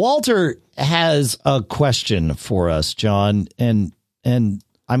 hey, Walter has a question for us, John, and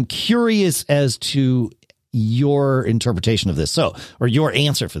I'm curious as to your interpretation of this. Or your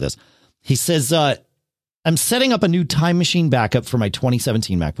answer for this. He says, I'm setting up a new time machine backup for my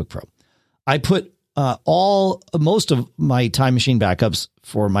 2017 MacBook Pro. I put most of my time machine backups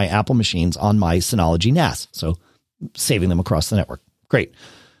for my Apple machines on my Synology NAS, so saving them across the network. Great.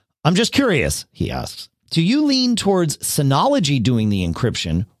 I'm just curious, he asks, do you lean towards Synology doing the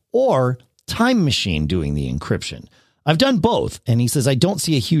encryption or Time Machine doing the encryption? I've done both, and he says, I don't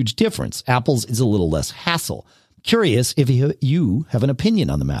see a huge difference. Apple's is a little less hassle. Curious if you have an opinion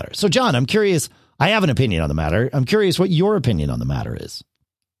on the matter. So, John, I'm curious. I have an opinion on the matter. I'm curious what your opinion on the matter is.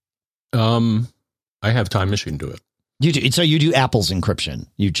 I have Time Machine do it. You do. So you do Apple's encryption.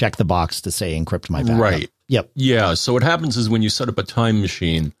 You check the box to say encrypt my backup. Right. Yep. Yeah. So what happens is when you set up a Time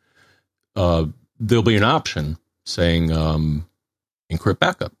Machine, there'll be an option saying encrypt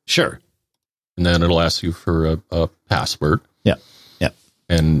backup. Sure. And then it'll ask you for a password. Yeah. Yeah.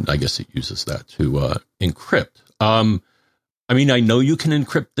 And I guess it uses that to encrypt. I mean, I know you can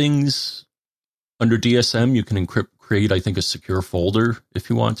encrypt things under DSM. You can create, I think, a secure folder if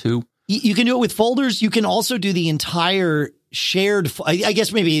you want to. You can do it with folders. You can also do the entire shared. I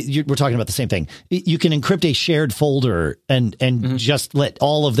guess maybe we're talking about the same thing. You can encrypt a shared folder and just let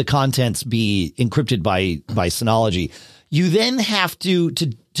all of the contents be encrypted by Synology. You then have to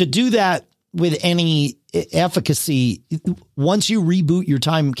do that with any efficacy. Once you reboot your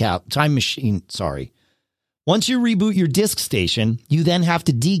once you reboot your disk station, you then have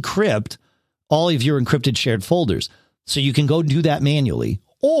to decrypt all of your encrypted shared folders. So you can go do that manually,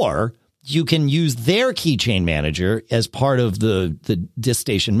 or you can use their keychain manager as part of the disk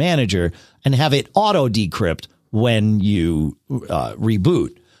station manager and have it auto decrypt when you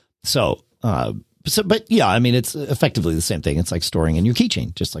reboot. But yeah, I mean, it's effectively the same thing. It's like storing in your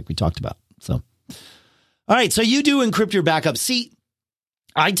keychain, just like we talked about. So, all right. So you do encrypt your backup. See,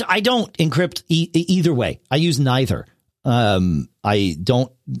 I don't encrypt either way. I use neither. I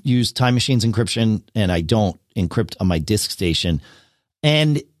don't use Time Machine's encryption, and I don't encrypt on my disk station.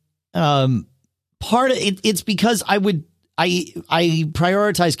 And part of it's because I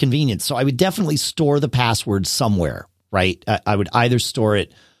prioritize convenience. So I would definitely store the password somewhere, right? I would either store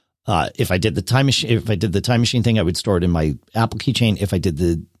it if I did the Time Machine thing, I would store it in my Apple keychain. If I did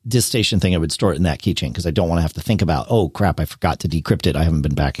the disk station thing, I would store it in that keychain because I don't want to have to think about, oh crap, I forgot to decrypt it. I haven't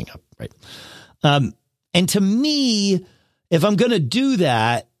been backing up, right? And to me, if I'm going to do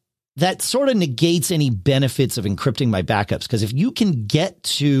that, that sort of negates any benefits of encrypting my backups. Because if you can get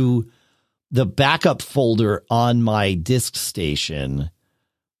to the backup folder on my disk station,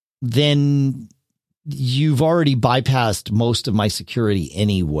 then you've already bypassed most of my security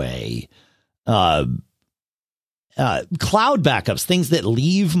anyway. Cloud backups, things that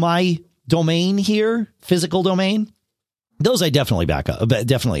leave my domain here, physical domain, those I definitely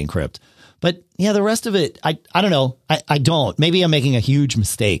definitely encrypt. But yeah, the rest of it, I don't know. I don't. Maybe I'm making a huge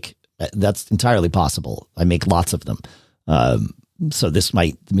mistake. That's entirely possible. I make lots of them. So this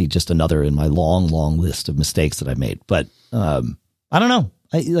might be just another in my long, long list of mistakes that I made. But I don't know.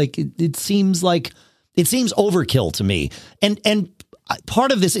 It seems overkill to me. And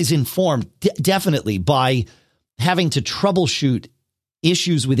part of this is informed definitely by having to troubleshoot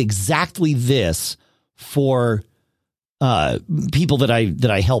issues with exactly this for people that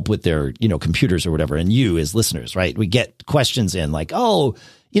I help with their, computers or whatever. And you as listeners, right? We get questions in like, oh,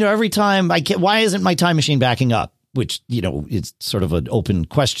 every time why isn't my Time Machine backing up? Which, it's sort of an open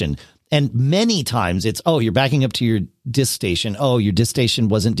question. And many times it's, oh, you're backing up to your disk station. Oh, your disk station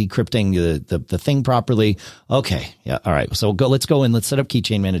wasn't decrypting the thing properly. Okay. Yeah. All right. So let's go in. Let's set up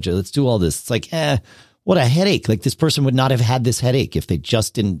Keychain Manager. Let's do all this. It's like, what a headache. Like this person would not have had this headache if they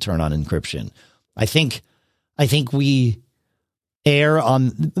just didn't turn on encryption. I think we err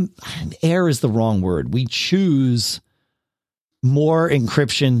is the wrong word. We choose more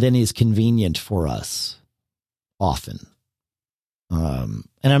encryption than is convenient for us often.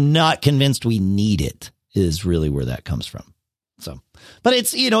 And I'm not convinced we need it is really where that comes from. So, but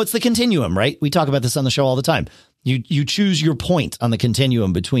it's, it's the continuum, right? We talk about this on the show all the time. You choose your point on the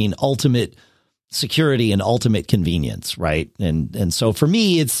continuum between ultimate security and ultimate convenience, right? And so for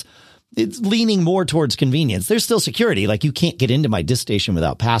me, it's leaning more towards convenience. There's still security. Like you can't get into my disk station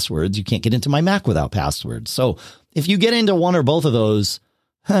without passwords. You can't get into my Mac without passwords. So if you get into one or both of those,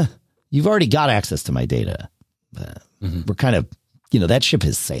 you've already got access to my data. We're kind of, that ship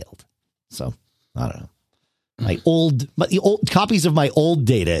has sailed. So I don't know. The old copies of my old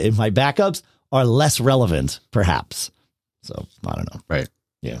data in my backups are less relevant, perhaps. So I don't know. Right.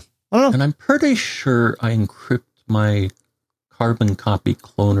 Yeah. I don't know. And I'm pretty sure I encrypt my carbon copy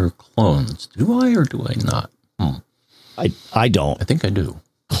cloner clones. Do I or do I not? I don't. I think I do.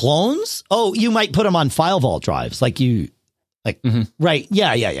 Clones? Oh, you might put them on file vault drives, right?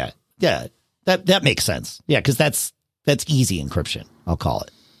 Yeah. That makes sense. Yeah, because that's easy encryption, I'll call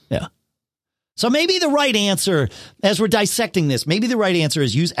it. Yeah. So maybe the right answer, as we're dissecting this, maybe the right answer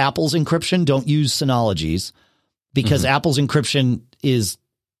is use Apple's encryption. Don't use Synology's, because Apple's encryption is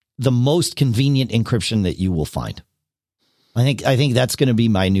the most convenient encryption that you will find. I think that's going to be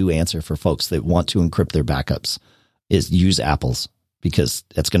my new answer for folks that want to encrypt their backups is use Apple's, because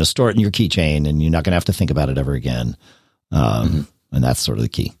that's going to store it in your keychain and you're not going to have to think about it ever again. And that's sort of the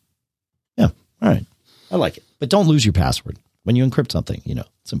key. Yeah. All right. I like it. But don't lose your password when you encrypt something.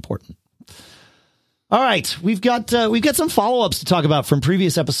 It's important. All right, we've got some follow-ups to talk about from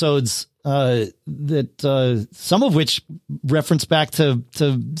previous episodes, that some of which reference back to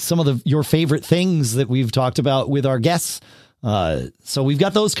some of your favorite things that we've talked about with our guests. So we've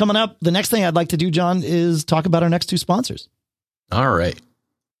got those coming up. The next thing I'd like to do, John, is talk about our next two sponsors. All right.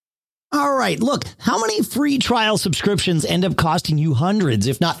 All right. Look, how many free trial subscriptions end up costing you hundreds,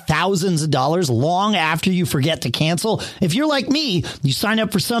 if not thousands of dollars long after you forget to cancel? If you're like me, you sign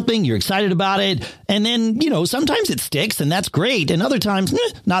up for something, you're excited about it, and then, sometimes it sticks and that's great. And other times,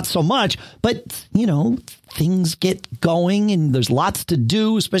 not so much. But, things get going and there's lots to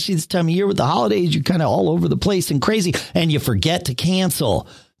do, especially this time of year with the holidays. You're kind of all over the place and crazy and you forget to cancel.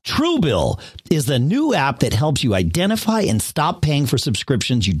 Truebill is the new app that helps you identify and stop paying for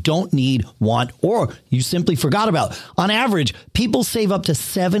subscriptions you don't need, want, or you simply forgot about. On average, people save up to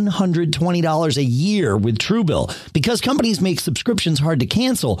 $720 a year with Truebill. Because companies make subscriptions hard to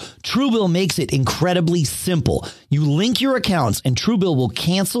cancel, Truebill makes it incredibly simple. You link your accounts and Truebill will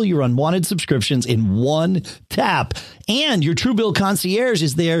cancel your unwanted subscriptions in one tap. And your Truebill concierge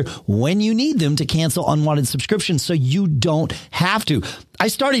is there when you need them to cancel unwanted subscriptions, so you don't have to. I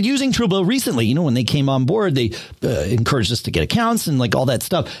started using Truebill recently. When they came on board, they encouraged us to get accounts and like all that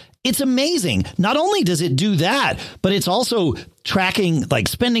stuff. It's amazing. Not only does it do that, but it's also tracking like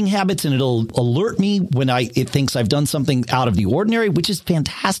spending habits, and it'll alert me when it thinks I've done something out of the ordinary, which is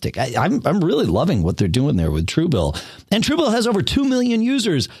fantastic. I'm really loving what they're doing there with Truebill. And Truebill has over 2 million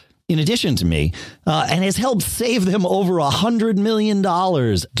users in addition to me, and has helped save them over $100 million.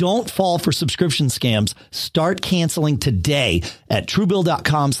 Don't fall for subscription scams. Start canceling today at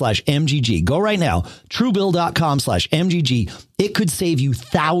Truebill.com/MGG. Go right now. Truebill.com/MGG. It could save you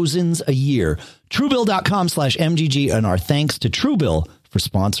thousands a year. Truebill.com/MGG. And our thanks to Truebill for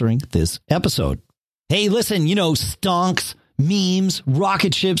sponsoring this episode. Hey, listen, stonks, memes,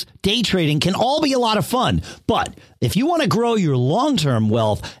 rocket ships, day trading can all be a lot of fun. But if you want to grow your long-term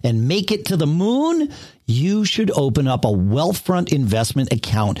wealth and make it to the moon, you should open up a Wealthfront investment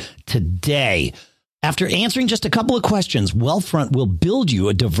account today. After answering just a couple of questions, Wealthfront will build you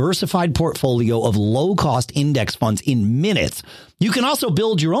a diversified portfolio of low-cost index funds in minutes. You can also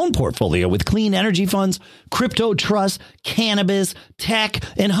build your own portfolio with clean energy funds, crypto trusts, cannabis, tech,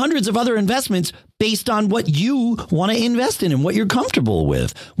 and hundreds of other investments based on what you want to invest in and what you're comfortable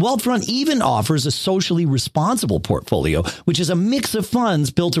with. Wealthfront even offers a socially responsible portfolio, which is a mix of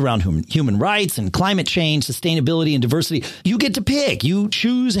funds built around human rights and climate change, sustainability, and diversity. You get to pick. You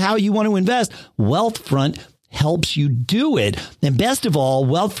choose how you want to invest. Wealthfront helps you do it. And best of all,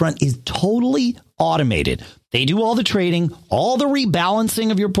 Wealthfront is totally automated. They do all the trading, all the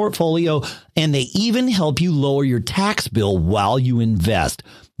rebalancing of your portfolio, and they even help you lower your tax bill while you invest.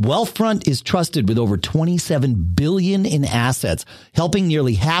 Wealthfront is trusted with over $27 billion in assets, helping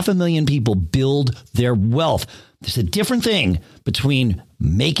nearly 500,000 people build their wealth. There's a different thing between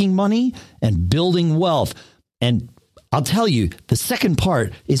making money and building wealth. And I'll tell you, the second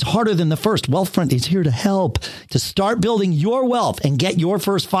part is harder than the first. Wealthfront is here to help. To start building your wealth and get your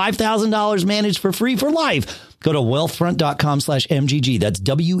first $5,000 managed for free for life, go to wealthfront.com/MGG. That's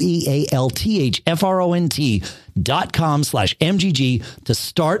WEALTHFRONT.com/MGG to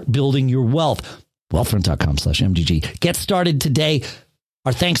start building your wealth. Wealthfront.com/MGG. Get started today.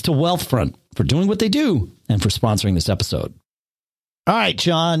 Our thanks to Wealthfront for doing what they do and for sponsoring this episode. All right,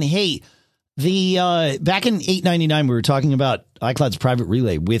 John. Hey, back in 899, we were talking about iCloud's private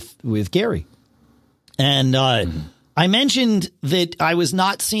relay with Gary. And I mentioned that I was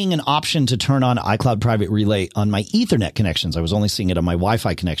not seeing an option to turn on iCloud private relay on my Ethernet connections. I was only seeing it on my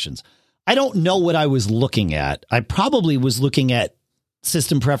Wi-Fi connections. I don't know what I was looking at. I probably was looking at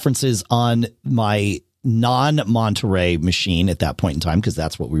system preferences on my non-Monterey machine at that point in time, because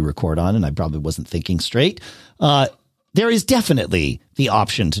that's what we record on, and I probably wasn't thinking straight. There is definitely the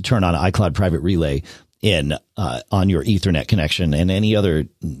option to turn on iCloud private relay on your Ethernet connection and any other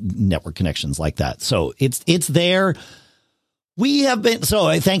network connections like that. So it's there. So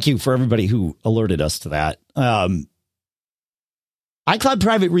I thank you for everybody who alerted us to that. iCloud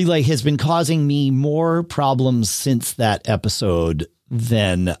private relay has been causing me more problems since that episode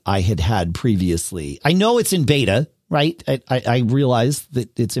than I had previously. I know it's in beta, right? I realize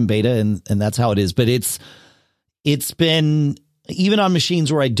that it's in beta and that's how it is, but it's been, even on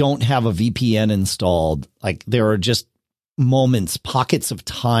machines where I don't have a VPN installed, like there are just moments, pockets of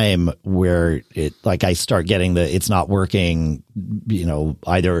time where I start getting it's not working,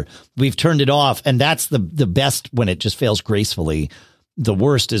 either we've turned it off, and that's the best when it just fails gracefully. The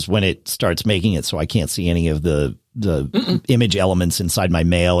worst is when it starts making it so I can't see any of the image elements inside my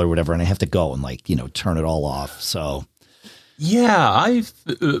mail or whatever, and I have to go and turn it all off. So yeah,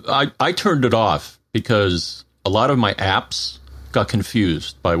 I turned it off because a lot of my apps got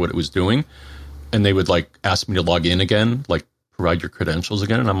confused by what it was doing, and they would like ask me to log in again, like provide your credentials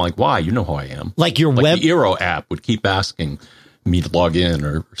again, and I'm like, why? You know who I am. Like your web the Eero app would keep asking me to log in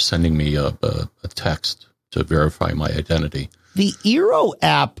or sending me a text to verify my identity. The Eero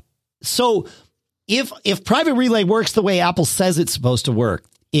app. So if Private Relay works the way Apple says it's supposed to work,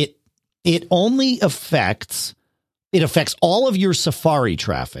 it only affects all of your Safari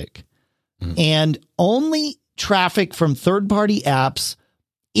traffic and only traffic from third-party apps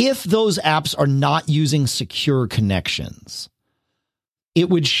if those apps are not using secure connections. It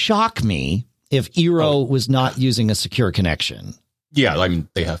would shock me if Eero was not using a secure connection. Yeah, I mean,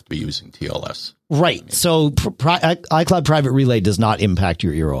 they have to be using TLS. Right. So iCloud Private Relay does not impact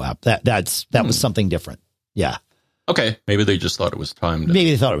your Eero app. That was something different. Yeah. Okay. Maybe they just thought it was time.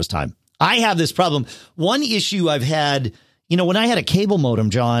 Maybe they thought it was time. I have this problem. One issue I've had, when I had a cable modem,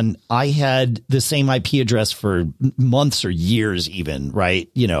 John, I had the same IP address for months or years even, right?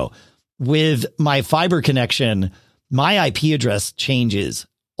 With my fiber connection, my IP address changes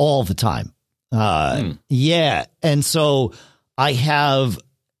all the time. Yeah. And so I have,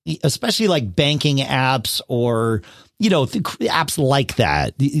 especially like banking apps or, apps like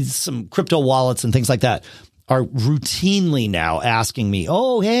that, some crypto wallets and things like that are routinely now asking me,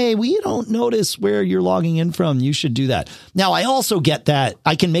 oh, hey, we don't notice where you're logging in from. You should do that. Now, I also get that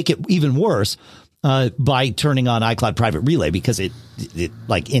I can make it even worse by turning on iCloud Private Relay because it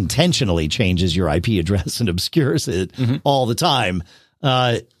like intentionally changes your IP address and obscures it all the time.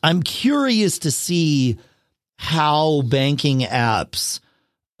 I'm curious to see how banking apps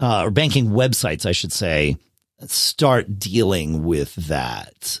or banking websites, I should say, start dealing with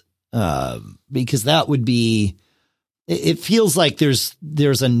that. Because that would be, it feels like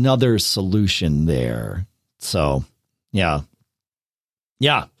there's another solution there. So, yeah.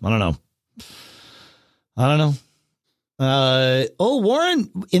 I don't know.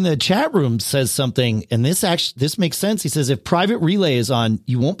 Warren in the chat room says something, and this makes sense. He says, if Private Relay is on,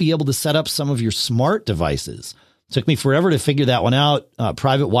 you won't be able to set up some of your smart devices. Took me forever to figure that one out.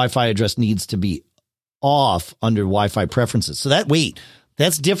 Private Wi-Fi address needs to be off under Wi-Fi preferences. So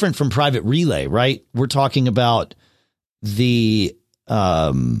that's different from Private Relay, right? We're talking about the,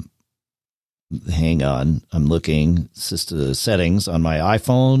 hang on, I'm looking, system settings on my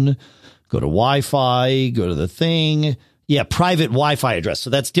iPhone, go to Wi-Fi, go to the thing. Yeah, private Wi-Fi address.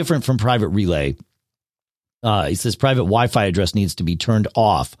 So that's different from Private Relay. He says private Wi-Fi address needs to be turned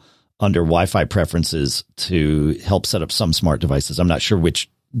off under Wi-Fi preferences to help set up some smart devices. I'm not sure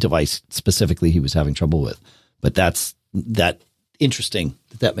which device specifically he was having trouble with, but that's interesting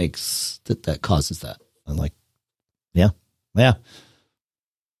that causes that. I'm like, yeah. I'm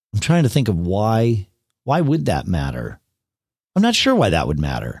trying to think of why would that matter? I'm not sure why that would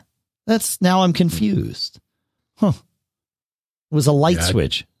matter. Now I'm confused. It was a light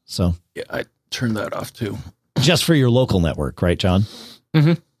switch. So yeah, I turned that off too. Just for your local network, right, John?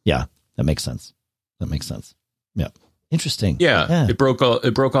 Mm-hmm. Yeah, that makes sense. Yeah. Interesting. Yeah. It broke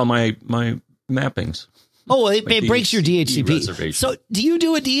all my mappings. Oh, it breaks your DHCP reservation. So do you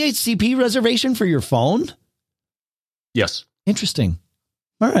do a DHCP reservation for your phone? Yes. Interesting.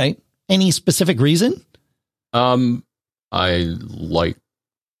 All right. Any specific reason? I like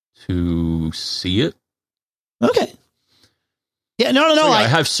to see it. Okay. Yeah, no. So, yeah, I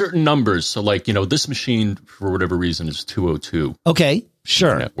have certain numbers. So like, this machine for whatever reason is 202. Okay.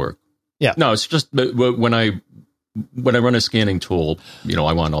 Sure. Network. Yeah. No, it's just when I run a scanning tool,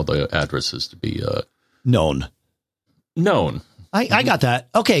 I want all the addresses to be known. I got that.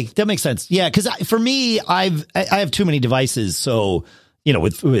 Okay, that makes sense. Yeah, because for me, I have too many devices. So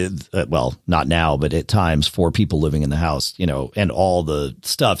with well, not now, but at times 4 people living in the house, and all the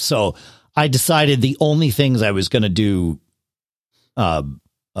stuff. So I decided the only things I was going to do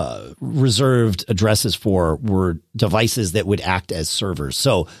reserved addresses for were devices that would act as servers.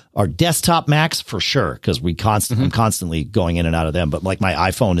 So our desktop Macs for sure, because I'm constantly going in and out of them. But like my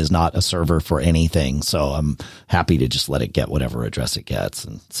iPhone is not a server for anything, so I'm happy to just let it get whatever address it gets.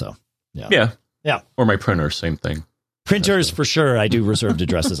 And so yeah. Or my printer, same thing. Printers for sure. I do reserved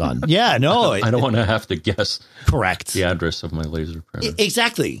addresses on. Yeah, no, I don't want to have to guess. Correct. The address of my laser printer.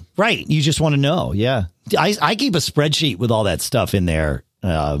 Exactly. Right. You just want to know. Yeah. I keep a spreadsheet with all that stuff in there.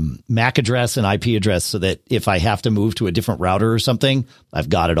 MAC address and IP address, so that if I have to move to a different router or something, I've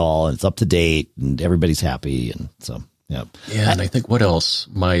got it all and it's up to date and everybody's happy. And so, yeah. Yeah. And I think what else?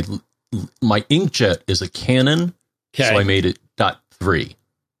 My inkjet is a Canon. Okay. So I made it .3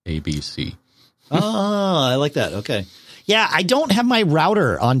 ABC. Oh, I like that. Okay. Yeah. I don't have my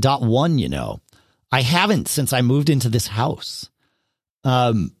router on .1, I haven't since I moved into this house.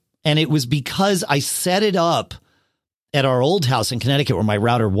 And it was because I set it up at our old house in Connecticut where my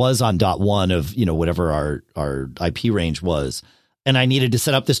router was on .1 of, whatever our IP range was. And I needed to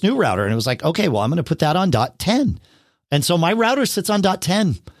set up this new router. And it was like, okay, well, I'm going to put that on .10. And so my router sits on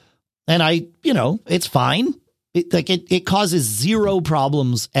 .10. And it's fine. It causes zero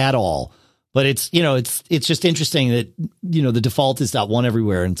problems at all. But it's just interesting that, the default is .1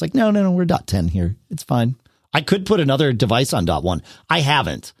 everywhere. And it's like, no, we're .10 here. It's fine. I could put another device on .1. I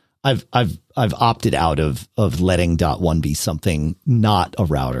haven't. I've opted out of letting .1 be something not a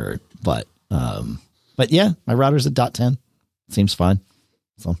router, but yeah, my router's at .10. Seems fine.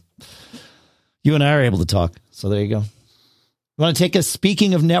 So you and I are able to talk. So there you go. You want to take us,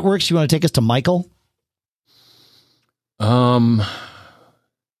 speaking of networks, you want to take us to Michael? Did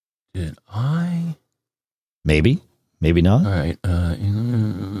I? Maybe not. All right.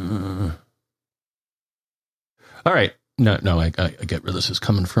 All right. No, I get where this is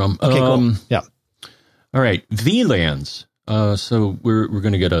coming from. Okay, cool. Yeah. All right. VLANs. So we're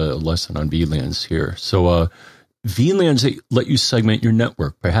going to get a lesson on VLANs here. So VLANs let you segment your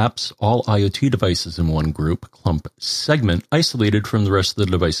network, perhaps all IoT devices in one group, clump, segment, isolated from the rest of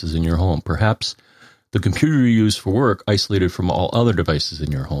the devices in your home. Perhaps the computer you use for work, isolated from all other devices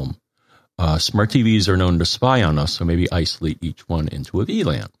in your home. Smart TVs are known to spy on us, so maybe isolate each one into a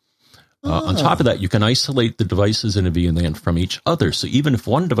VLAN. On top of that, you can isolate the devices in a VLAN from each other. So even if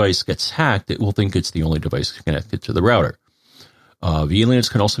one device gets hacked, it will think it's the only device connected to the router.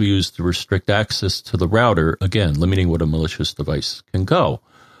 VLANs can also be used to restrict access to the router, again, limiting what a malicious device can go.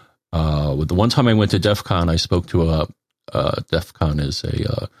 With the one time I went to DEF CON, I spoke to DEF CON is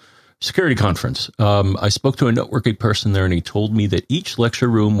a security conference. I spoke to a networking person there, and he told me that each lecture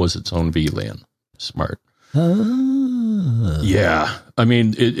room was its own VLAN. Smart. Yeah. I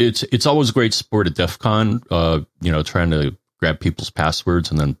mean, it's always great sport at DEF CON, trying to grab people's passwords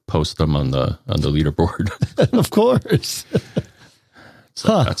and then post them on the leaderboard. Of course.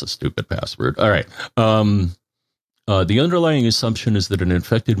 That's a stupid password. All right. The underlying assumption is that an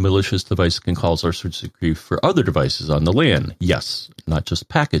infected malicious device can cause all sorts of grief for other devices on the LAN. Yes, not just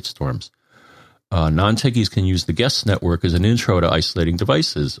packet storms. Non-techies can use the guest network as an intro to isolating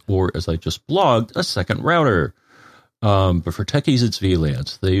devices, or, as I just blogged, a second router. But for techies, it's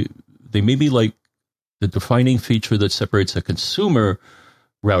VLANs. They may be like the defining feature that separates a consumer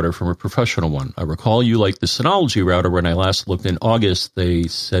router from a professional one. I recall you like the Synology router. When I last looked in August, they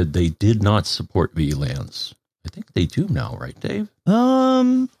said they did not support VLANs. I think they do now, right, Dave?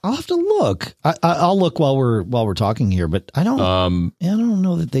 I'll have to look. I'll look while we're talking here, but I don't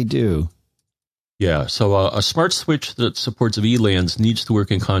know that they do. Yeah, so a smart switch that supports VLANs needs to work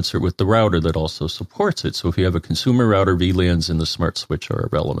in concert with the router that also supports it. So if you have a consumer router, VLANs in the smart switch are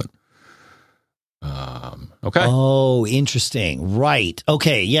irrelevant. Okay. Oh, interesting. Right.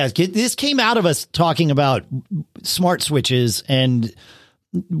 Okay. Yeah. This came out of us talking about smart switches and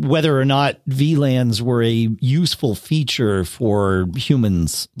whether or not VLANs were a useful feature for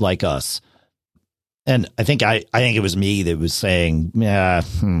humans like us. And I think it was me that was saying, I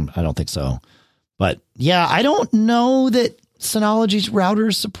don't think so. But yeah, I don't know that Synology's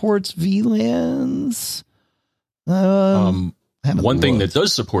router supports VLANs. One thing that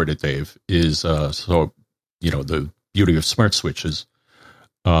does support it, Dave, is the beauty of smart switches.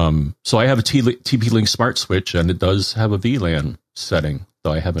 So I have a TP-Link smart switch, and it does have a VLAN setting,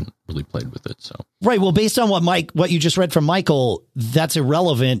 though I haven't really played with it. So right. Well, based on what you just read from Michael, that's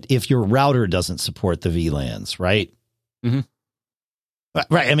irrelevant if your router doesn't support the VLANs, right? Mm-hmm.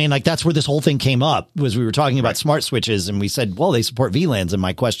 Right. I mean, like that's where this whole thing came up, was we were talking about smart switches and we said, well, they support VLANs. And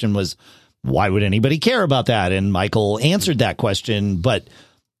my question was, why would anybody care about that? And Michael answered that question, but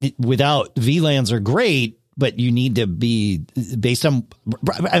without VLANs are great, but you need to be based on,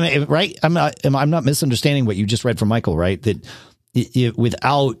 I mean, right. I'm not misunderstanding what you just read from Michael, right? That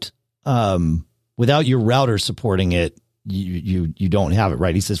without your router supporting it, you don't have it,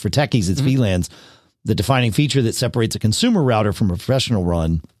 right? He says for techies, it's VLANs. The defining feature that separates a consumer router from a professional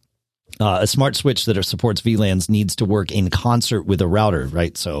run, a smart switch that supports VLANs needs to work in concert with a router,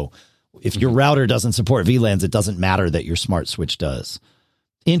 right? So if your router doesn't support VLANs, it doesn't matter that your smart switch does.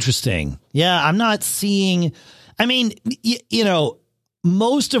 Interesting. Yeah, I'm not seeing, I mean,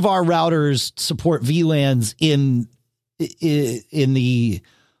 most of our routers support VLANs in the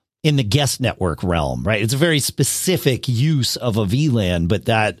guest network realm, right? It's a very specific use of a VLAN, but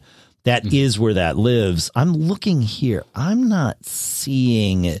that is where that lives. I'm looking here. I'm not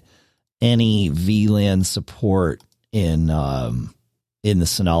seeing any VLAN support in the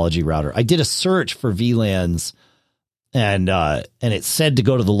Synology router. I did a search for VLANs and it said to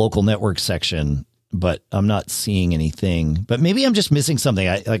go to the local network section. but I'm not seeing anything. But maybe I'm just missing something.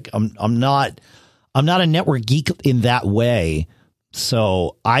 I'm not a network geek in that way,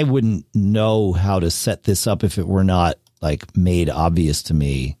 so I wouldn't know how to set this up if it were not like made obvious to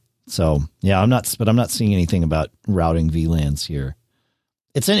me. So yeah, I'm not seeing anything about routing VLANs here.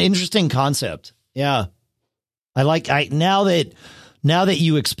 It's an interesting concept. Yeah. Now that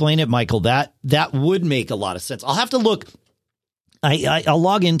you explain it, Michael, that would make a lot of sense. I'll have to look. I'll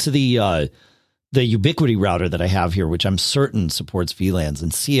log into the Ubiquiti router that I have here, which I'm certain supports VLANs,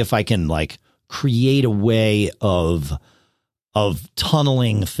 and see if I can like create a way of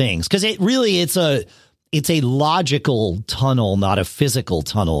tunneling things. Cause it's a logical tunnel, not a physical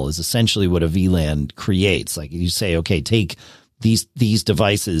tunnel, is essentially what a VLAN creates. Like you say, okay, take these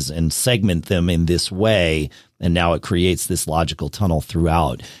devices and segment them in this way, and now it creates this logical tunnel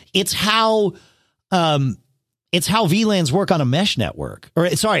throughout. It's how VLANs work on a mesh network.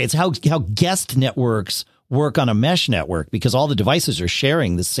 It's how guest networks work on a mesh network, because all the devices are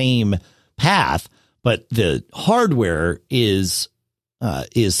sharing the same path, but the hardware is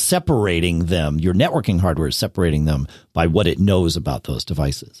separating them. Your networking hardware is separating them by what it knows about those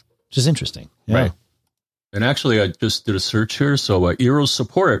devices, which is interesting. Yeah. Right. And actually, I just did a search here. So Eero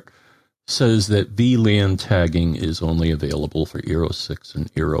support says that VLAN tagging is only available for Eero 6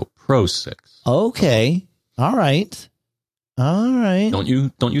 and Eero Pro 6. Okay. All right. Don't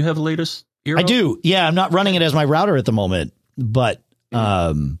you have the latest Eero? I do. Yeah, I'm not running it as my router at the moment, but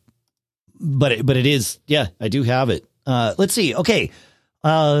it is. Yeah, I do have it. Let's see. Okay.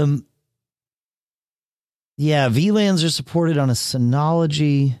 Yeah, VLANs are supported on a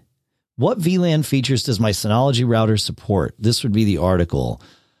Synology. What VLAN features does my Synology router support? This would be the article.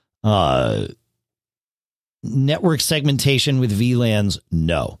 Network segmentation with VLANs,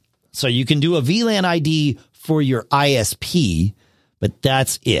 no. So you can do a VLAN ID for your ISP, but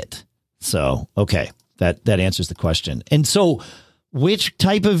that's it. So, okay, that answers the question. And so which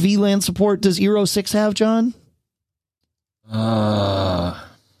type of VLAN support does Eero 6 have, John? Or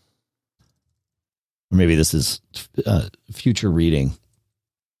maybe this is future reading.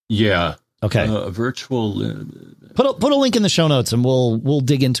 Yeah. Okay. Virtual. Put a link in the show notes, and we'll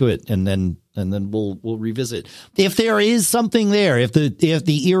dig into it, and then we'll revisit if there is something there. If the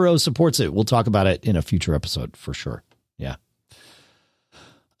Eero supports it, we'll talk about it in a future episode for sure. Yeah.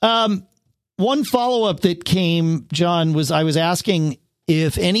 One follow up that came, John, was I was asking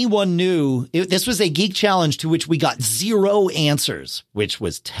if anyone knew. This was a geek challenge to which we got 0 answers, which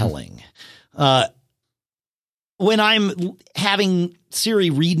was telling. When I'm having Siri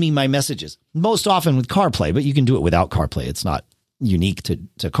read me my messages, most often with CarPlay, but you can do it without CarPlay. It's not unique to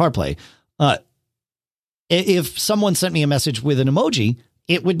CarPlay. If someone sent me a message with an emoji,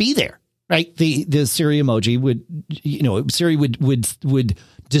 it would be there, right? The Siri emoji would, Siri would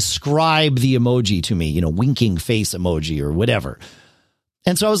describe the emoji to me, winking face emoji or whatever.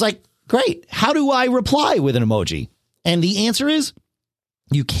 And so I was like, great. How do I reply with an emoji? And the answer is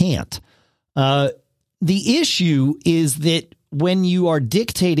you can't. The issue is that when you are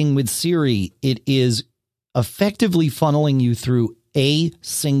dictating with Siri, it is effectively funneling you through a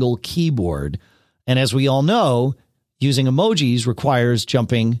single keyboard. And as we all know, using emojis requires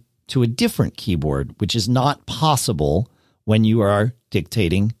jumping to a different keyboard, which is not possible when you are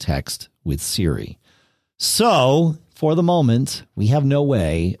dictating text with Siri. So for the moment, we have no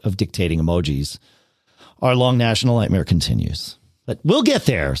way of dictating emojis. Our long national nightmare continues. But we'll get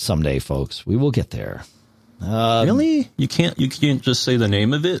there someday, folks. We will get there. Really? You can't just say the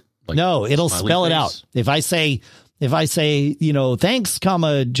name of it? Like no, it'll spell it out. If I say, thanks,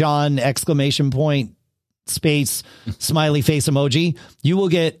 John, ! Space, smiley face emoji, you will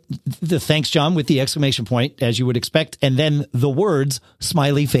get the thanks, John, with the exclamation point, as you would expect, and then the words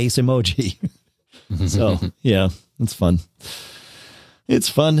smiley face emoji. So, yeah, it's fun. It's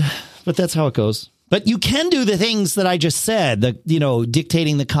fun, but that's how it goes. But you can do the things that I just said,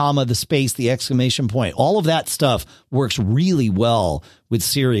 dictating the comma, the space, the exclamation point. All of that stuff works really well with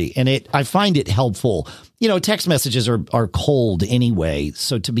Siri, and I find it helpful. Text messages are cold anyway,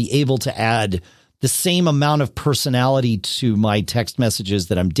 so to be able to add the same amount of personality to my text messages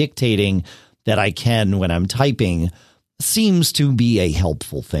that I'm dictating that I can when I'm typing seems to be a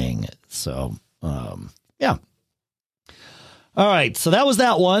helpful thing. So, yeah. All right, so that was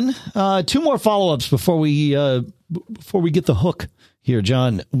that one. 2 more follow-ups before we get the hook here,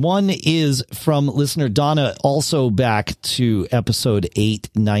 John. One is from listener Donna, also back to episode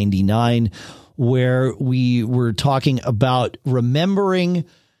 899, where we were talking about remembering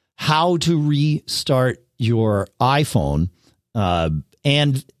how to restart your iPhone.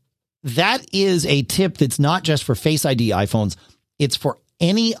 And that is a tip that's not just for Face ID iPhones. It's for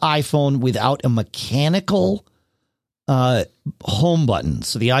any iPhone without a mechanical home button.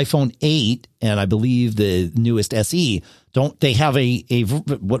 So the iPhone 8 and I believe the newest SE they have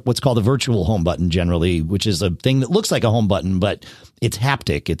what's called a virtual home button generally, which is a thing that looks like a home button, but it's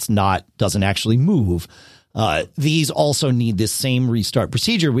haptic. It's doesn't actually move. These also need this same restart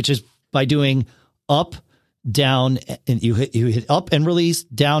procedure, which is by doing up, down, and you hit up and release,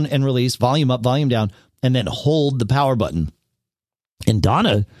 down and release, volume up, volume down, and then hold the power button. And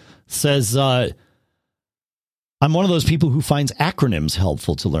Donna says, I'm one of those people who finds acronyms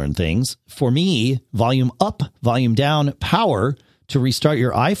helpful to learn things. For me, volume up, volume down, power to restart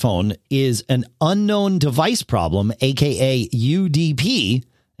your iPhone is an unknown device problem, aka UDP,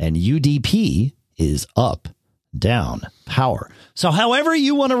 and UDP is up, down, power. So however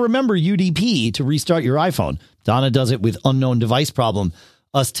you want to remember UDP to restart your iPhone, Donna does it with unknown device problem.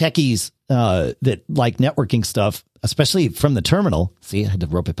 Us techies that like networking stuff, especially from the terminal. See, I had to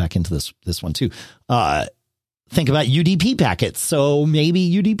rope it back into this one too. Think about UDP packets. So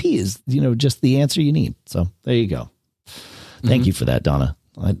maybe UDP is, just the answer you need. So there you go. Thank you for that, Donna.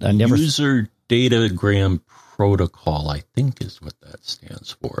 I never user datagram protocol, I think is what that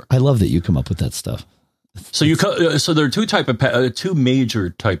stands for. I love that you come up with that stuff. So so there are two major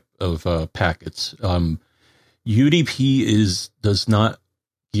type of packets. UDP does not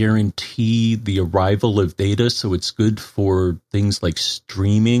guarantee the arrival of data, so it's good for things like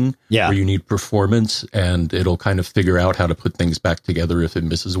streaming, where you need performance, and it'll kind of figure out how to put things back together if it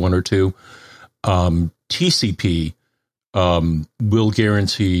misses one or two. TCP will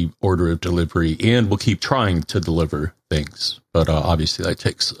guarantee order of delivery and will keep trying to deliver things, but obviously that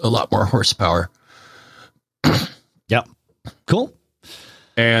takes a lot more horsepower. Yep. Cool.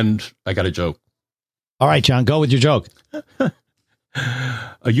 And I got a joke. All right, John, go with your joke.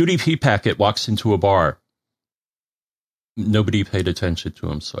 A UDP packet walks into a bar. Nobody paid attention to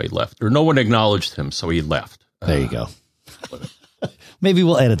him, so he left. Or no one acknowledged him, so he left. There you go. Maybe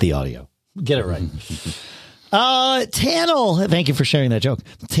we'll edit the audio. Get it right. Tannel, thank you for sharing that joke.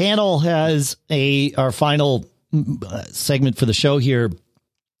 Tannel has our final segment for the show here.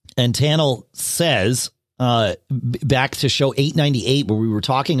 And Tannel says, back to show 898, where we were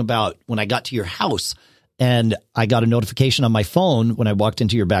talking about when I got to your house, and I got a notification on my phone when I walked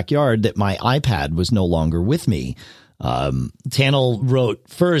into your backyard that my iPad was no longer with me. Tannel wrote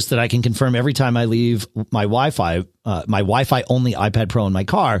first that I can confirm every time I leave my Wi-Fi only iPad Pro in my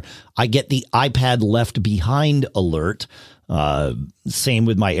car, I get the iPad left behind alert. Same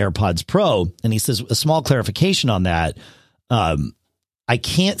with my AirPods Pro. And he says a small clarification on that. I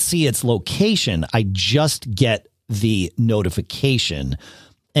can't see its location. I just get the notification.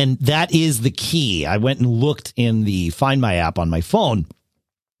 And that is the key. I went and looked in the Find My app on my phone.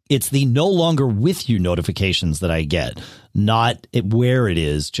 It's the no longer with you notifications that I get, not where it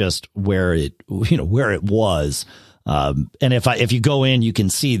is, just where it was. And if you go in, you can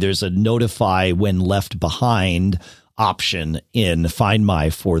see there's a notify when left behind option in Find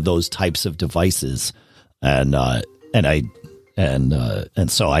My for those types of devices. And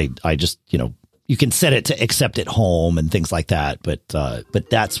so I just, you can set it to accept at home and things like that. But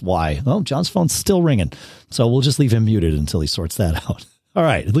that's why. Oh, John's phone's still ringing. So we'll just leave him muted until he sorts that out. All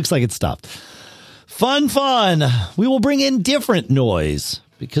right. It looks like it stopped. Fun. We will bring in different noise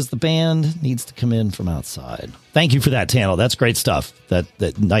because the band needs to come in from outside. Thank you for that, Tannel. That's great stuff.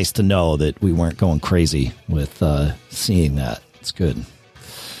 That nice to know that we weren't going crazy with seeing that. It's good.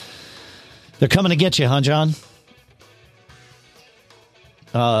 They're coming to get you, huh, John?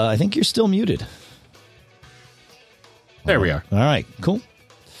 I think you're still muted. There we are. All right, cool.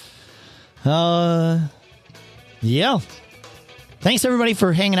 Yeah. Thanks, everybody,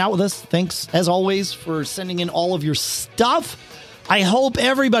 for hanging out with us. Thanks, as always, for sending in all of your stuff. I hope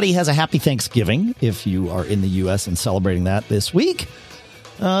everybody has a happy Thanksgiving if you are in the U.S. and celebrating that this week.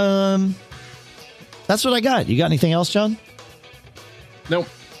 That's what I got. You got anything else, John? Nope.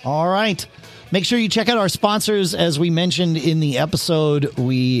 All right. Make sure you check out our sponsors. As we mentioned in the episode,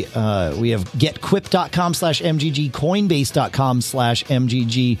 we have getquip.com/MGG,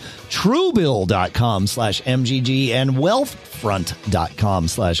 coinbase.com/MGG, truebill.com/MGG, and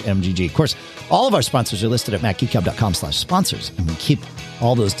wealthfront.com/MGG. Of course, all of our sponsors are listed at macgeekgab.com/sponsors, and we keep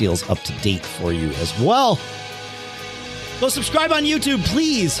all those deals up to date for you as well. Go subscribe on YouTube,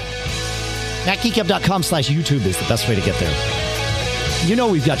 please. macgeekgab.com/YouTube is the best way to get there. You know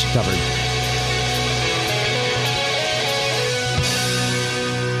we've got you covered.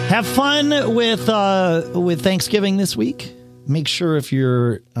 Have fun with Thanksgiving this week. Make sure if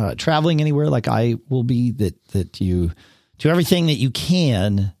you're traveling anywhere like I will be, that you do everything that you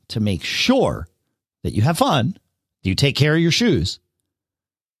can to make sure that you have fun. You take care of your shoes,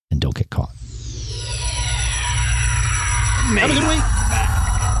 don't get caught. Have a good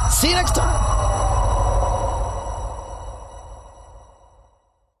week. See you next time.